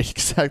 Right,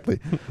 exactly.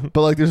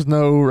 But like, there's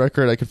no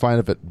record I could find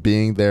of it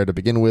being there to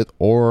begin with,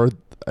 or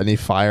any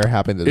fire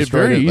happening that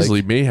destroyed it. It very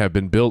easily may have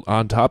been built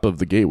on top of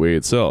the gateway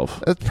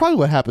itself. That's probably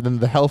what happened, and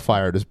the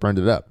hellfire just burned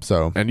it up.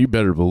 So, and you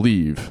better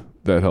believe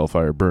that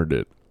hellfire burned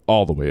it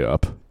all the way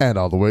up. And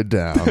all the way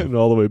down. And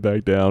all the way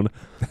back down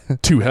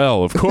to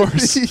hell, of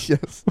course.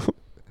 Yes.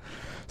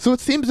 So what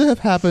seems to have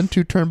happened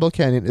to Turnbull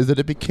Canyon is that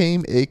it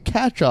became a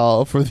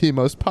catch-all for the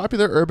most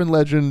popular urban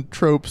legend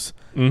tropes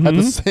at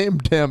the same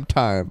damn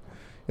time.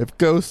 If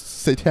ghosts,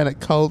 satanic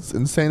cults,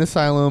 insane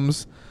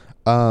asylums,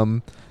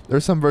 there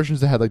are some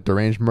versions that had like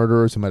deranged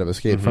murderers who might have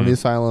escaped from the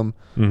asylum,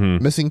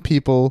 missing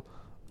people,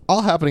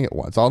 all happening at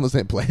once, all in the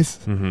same place.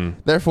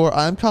 Therefore,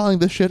 I'm calling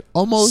this shit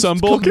almost...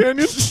 Sunbull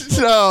Canyon?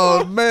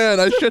 Oh, man,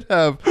 I should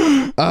have.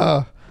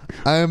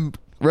 I'm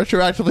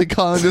retroactively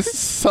calling this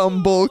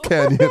Sunbull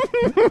Canyon.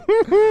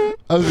 I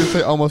was going to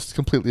say almost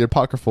completely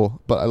apocryphal,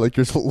 but I like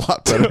yours a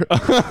lot better.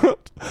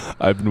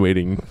 I've been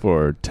waiting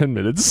for 10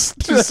 minutes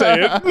to say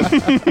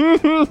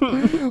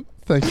it.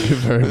 Thank you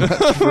very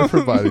much for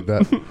providing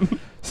that.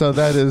 So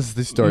that is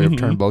the story of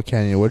Turnbull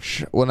Canyon,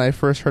 which when I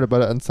first heard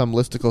about it on some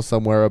listicle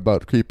somewhere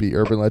about creepy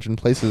urban legend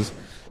places,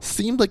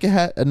 seemed like it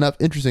had enough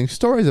interesting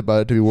stories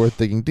about it to be worth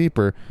digging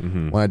deeper.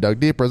 When I dug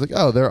deeper, I was like,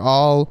 oh, they're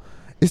all...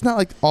 It's not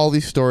like all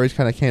these stories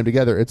kind of came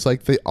together. It's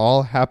like they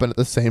all happened at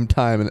the same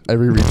time in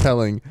every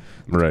retelling.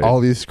 All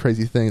these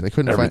crazy things. I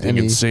couldn't find any...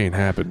 insane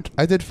happened.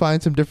 I did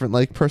find some different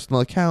like personal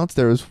accounts.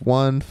 There was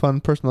one fun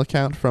personal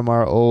account from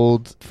our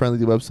old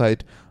friendly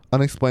website,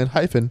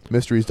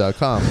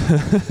 unexplained-mysteries.com.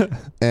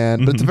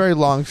 But it's a very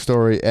long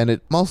story, and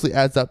it mostly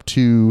adds up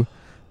to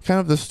kind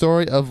of the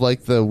story of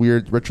like the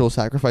weird ritual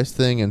sacrifice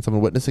thing and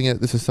someone witnessing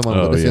it. This is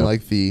someone witnessing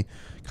like the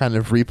kind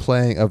of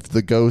replaying of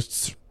the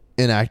ghosts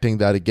enacting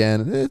that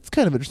again. It's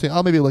kind of interesting.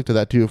 I'll maybe link to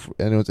that too if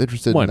anyone's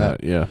interested in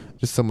that. Yeah.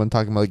 Just someone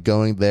talking about like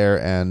going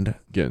there and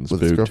getting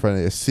with his girlfriend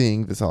and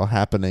seeing this all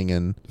happening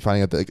and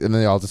finding out that, and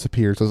then they all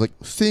disappear. So it's like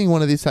seeing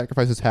one of these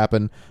sacrifices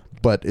happen,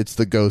 but it's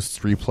the ghosts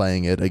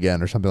replaying it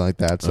again or something like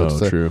that. So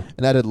it's an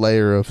added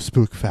layer of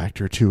spook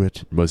factor to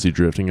it. Was he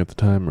drifting at the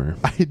time, or?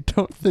 I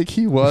don't think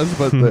he was,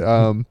 but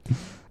the,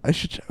 I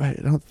should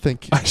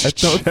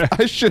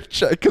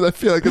check because I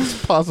feel like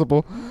it's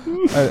possible.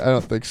 I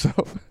don't think so.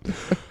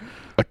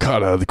 I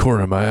caught out of the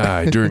corner of my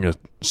eye during a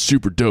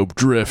super dope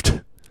drift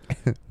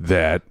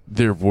that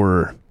there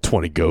were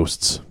 20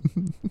 ghosts,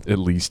 at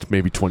least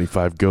maybe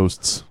 25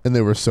 ghosts, and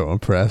they were so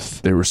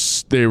impressed. They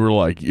were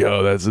like,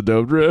 "Yo, that's a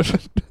dope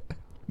drift,"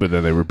 but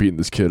then they were beating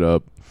this kid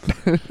up.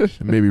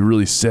 It made me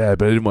really sad,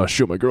 but I didn't want to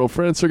show my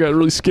girlfriend, so I got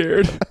really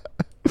scared.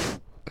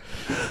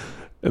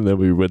 And then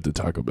we went to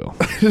Taco Bell.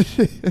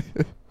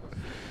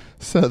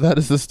 So that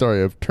is the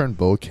story of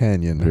Turnbull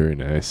Canyon. Very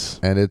nice.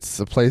 And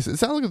it's a place, it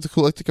sounds like it's a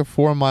cool, like a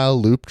 4-mile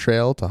loop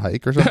trail to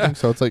hike or something.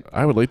 So it's like,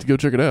 I would like to go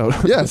check it out.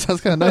 Yeah, it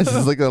sounds kind of nice.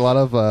 It's like a lot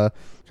of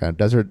kind of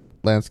desert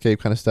landscape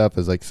kind of stuff.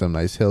 There's like some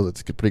nice hills.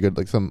 It's pretty good,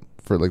 like some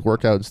for like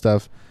workout and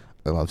stuff.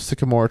 a lot of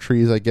sycamore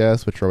trees, I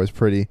guess, which are always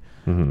pretty.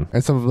 Mm-hmm.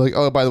 And some of them are like,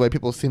 oh, by the way,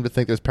 people seem to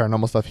think there's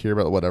paranormal stuff here,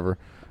 but whatever.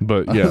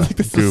 But yeah,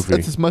 goofy.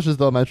 That's as much as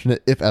they'll mention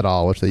it, if at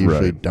all, which they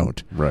usually Right.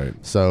 don't. Right.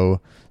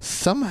 So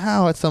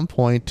somehow at some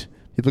point,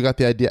 people got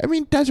the idea. I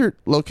mean, desert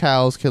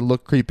locales can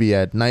look creepy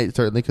at night,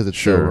 certainly, because it's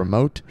so Sure.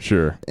 remote.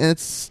 Sure. And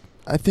it's,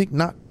 I think,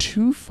 not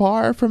too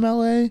far from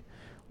LA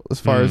as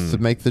far as to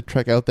make the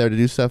trek out there to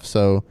do stuff.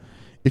 So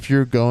if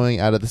you're going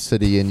out of the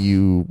city and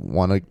you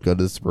want to go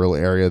to this rural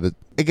area, that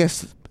I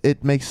guess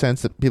it makes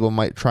sense that people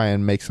might try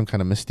and make some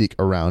kind of mystique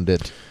around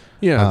it.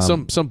 Yeah,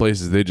 some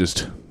places they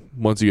just,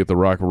 once you get the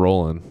rock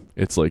rolling,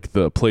 it's like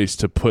the place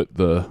to put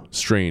the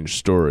strange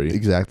story.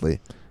 Exactly.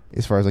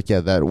 As far as like, yeah,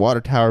 that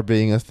water tower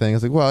being a thing,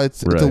 it's like, well,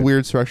 it's a Right.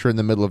 weird structure in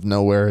the middle of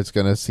nowhere. It's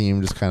going to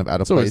seem just kind of out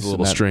of It's always place. a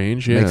little and that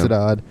strange, yeah. Makes it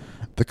odd.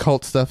 The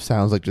cult stuff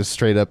sounds like just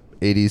straight up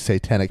 80s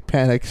satanic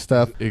panic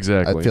stuff.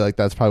 Exactly. I feel like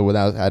that's probably what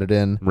that was added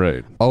in.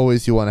 Right.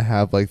 Always you want to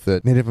have like the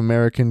Native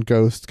American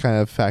ghost kind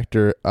of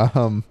factor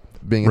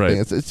being a Right.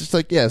 thing. It's just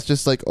like, yeah, it's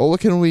just like, oh, what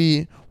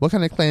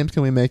kind of claims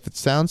can we make that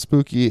sound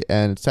spooky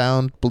and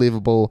sound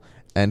believable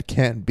and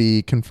can't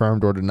be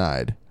confirmed or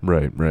denied?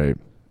 Right. Right.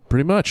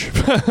 Pretty much.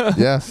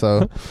 Yeah,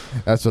 so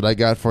that's what I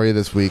got for you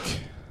this week.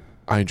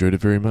 I enjoyed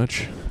it very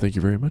much. Thank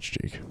you very much,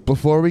 Jake.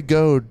 Before we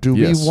go, do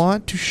Yes. we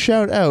want to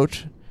shout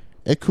out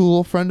a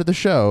cool friend of the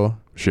show,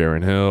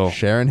 Sharon Hill.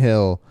 Sharon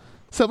Hill?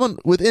 Someone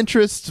with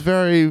interests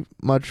very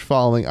much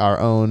following our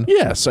own.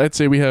 Yes, I'd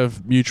say we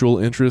have mutual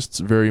interests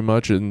very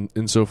much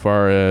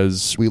insofar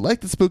as, We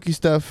like the spooky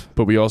stuff.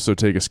 but we also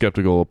take a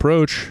skeptical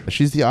approach.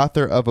 She's the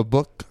author of a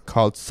book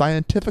called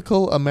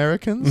Scientifical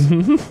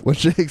Americans,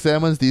 which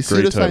examines the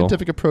Great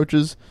pseudoscientific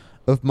approaches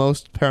of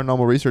most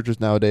paranormal researchers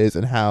nowadays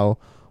and how,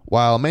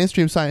 while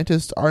mainstream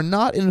scientists are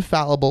not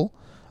infallible,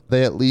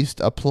 they at least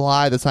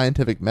apply the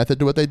scientific method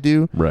to what they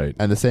do. Right.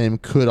 And the same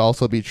could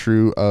also be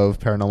true of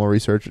paranormal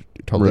research.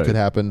 It totally Right. could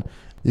happen.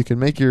 You can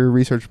make your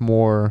research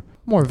more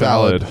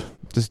valid,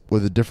 just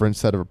with a different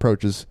set of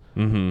approaches.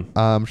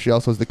 Mm-hmm. She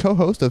also is the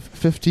co-host of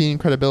 15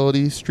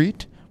 Credibility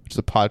Street, which is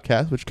a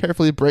podcast which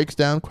carefully breaks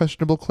down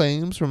questionable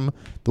claims from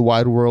the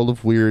wide world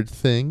of weird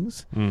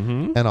things,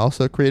 Mm-hmm. and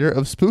also creator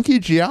of Spooky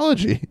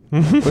Geology,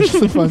 which is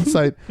a fun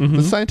site.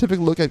 The scientific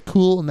look at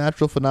cool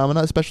natural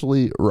phenomena,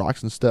 especially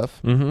rocks and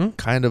stuff. Mm-hmm.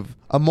 Kind of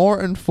a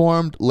more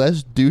informed,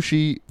 less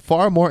douchey,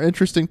 far more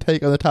interesting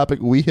take on the topic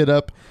we hit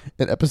up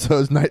in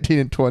episodes 19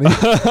 and 20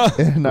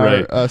 in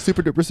our Right.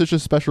 super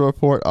duperstitious special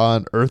report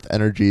on Earth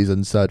energies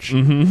and such.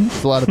 Mm-hmm.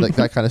 It's a lot of like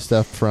that kind of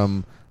stuff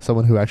from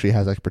someone who actually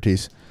has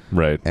expertise,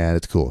 Right. and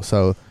it's cool.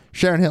 So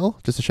Sharon Hill,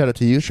 just a shout out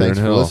to you. Sharon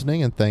Thanks Hill, for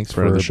listening, and thanks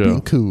friend of for the show.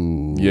 being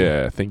cool.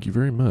 Yeah, thank you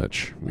very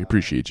much. We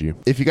appreciate you.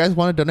 If you guys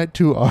want to donate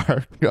to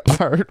our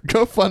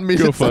GoFundMe,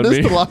 to send us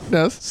GoFundMe. to Loch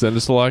Ness, Send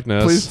us to Loch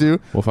Ness. please do.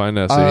 We'll find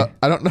Nessie.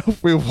 I don't know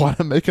if we want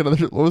to make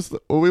another. What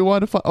we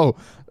want to find? Oh,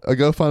 a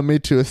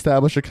GoFundMe to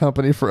establish a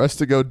company for us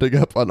to go dig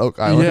up on Oak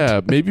Island.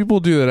 Yeah, maybe we'll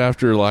do that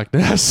after Loch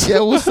Ness. Yeah,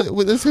 we'll see.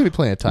 There's gonna be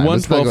plenty of time. One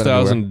It's not going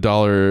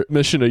 $12,000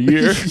 mission a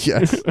year. anywhere.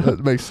 Yes, that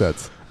makes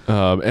sense.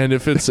 And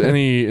if it's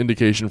any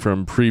indication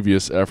from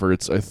previous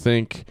efforts, I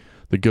think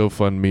the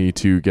GoFundMe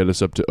to get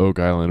us up to Oak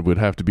Island would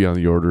have to be on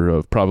the order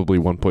of probably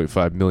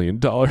 $1.5 million.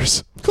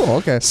 Cool.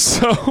 Okay.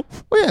 So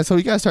Well, yeah. So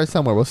we gotta start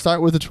somewhere. We'll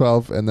start with the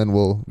 12, and then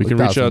we can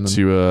reach out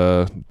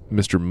to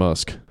Mr.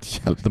 Musk,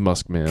 the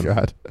Musk man.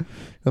 God.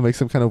 They'll make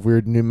some kind of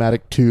weird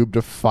pneumatic tube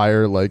to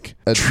fire like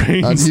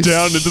Trains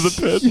down into the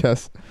pit.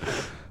 Yes.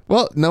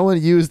 Well, no one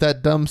used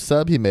that dumb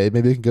sub he made.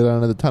 Maybe he can go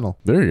down to the tunnel.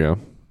 There you go.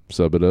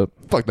 Sub it up.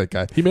 Fuck that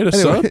guy. He made a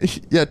Anyway,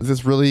 sub? yeah,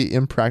 this really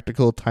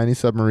impractical tiny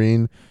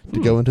submarine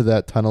to go into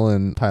that tunnel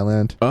in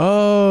Thailand.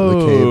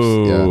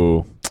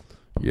 Oh.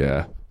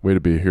 Yeah. Way to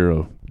be a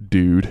hero,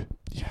 dude.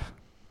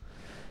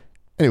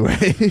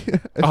 Anyway,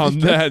 On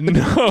that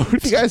note.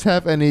 if you guys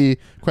have any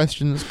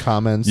questions,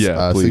 comments,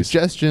 Yeah, please.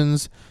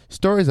 suggestions,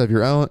 stories of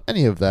your own,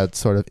 any of that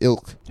sort of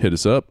ilk, Hit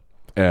us up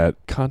at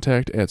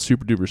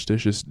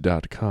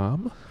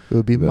contact@superduperstitious.com. it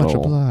would be much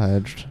That'll-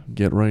 obliged.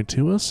 Get right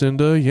to us. And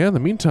yeah, in the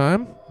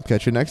meantime,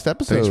 Catch you next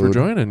episode. thanks for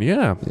joining.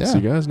 Yeah. Yeah. See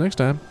you guys next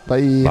time.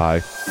 Bye.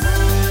 Bye.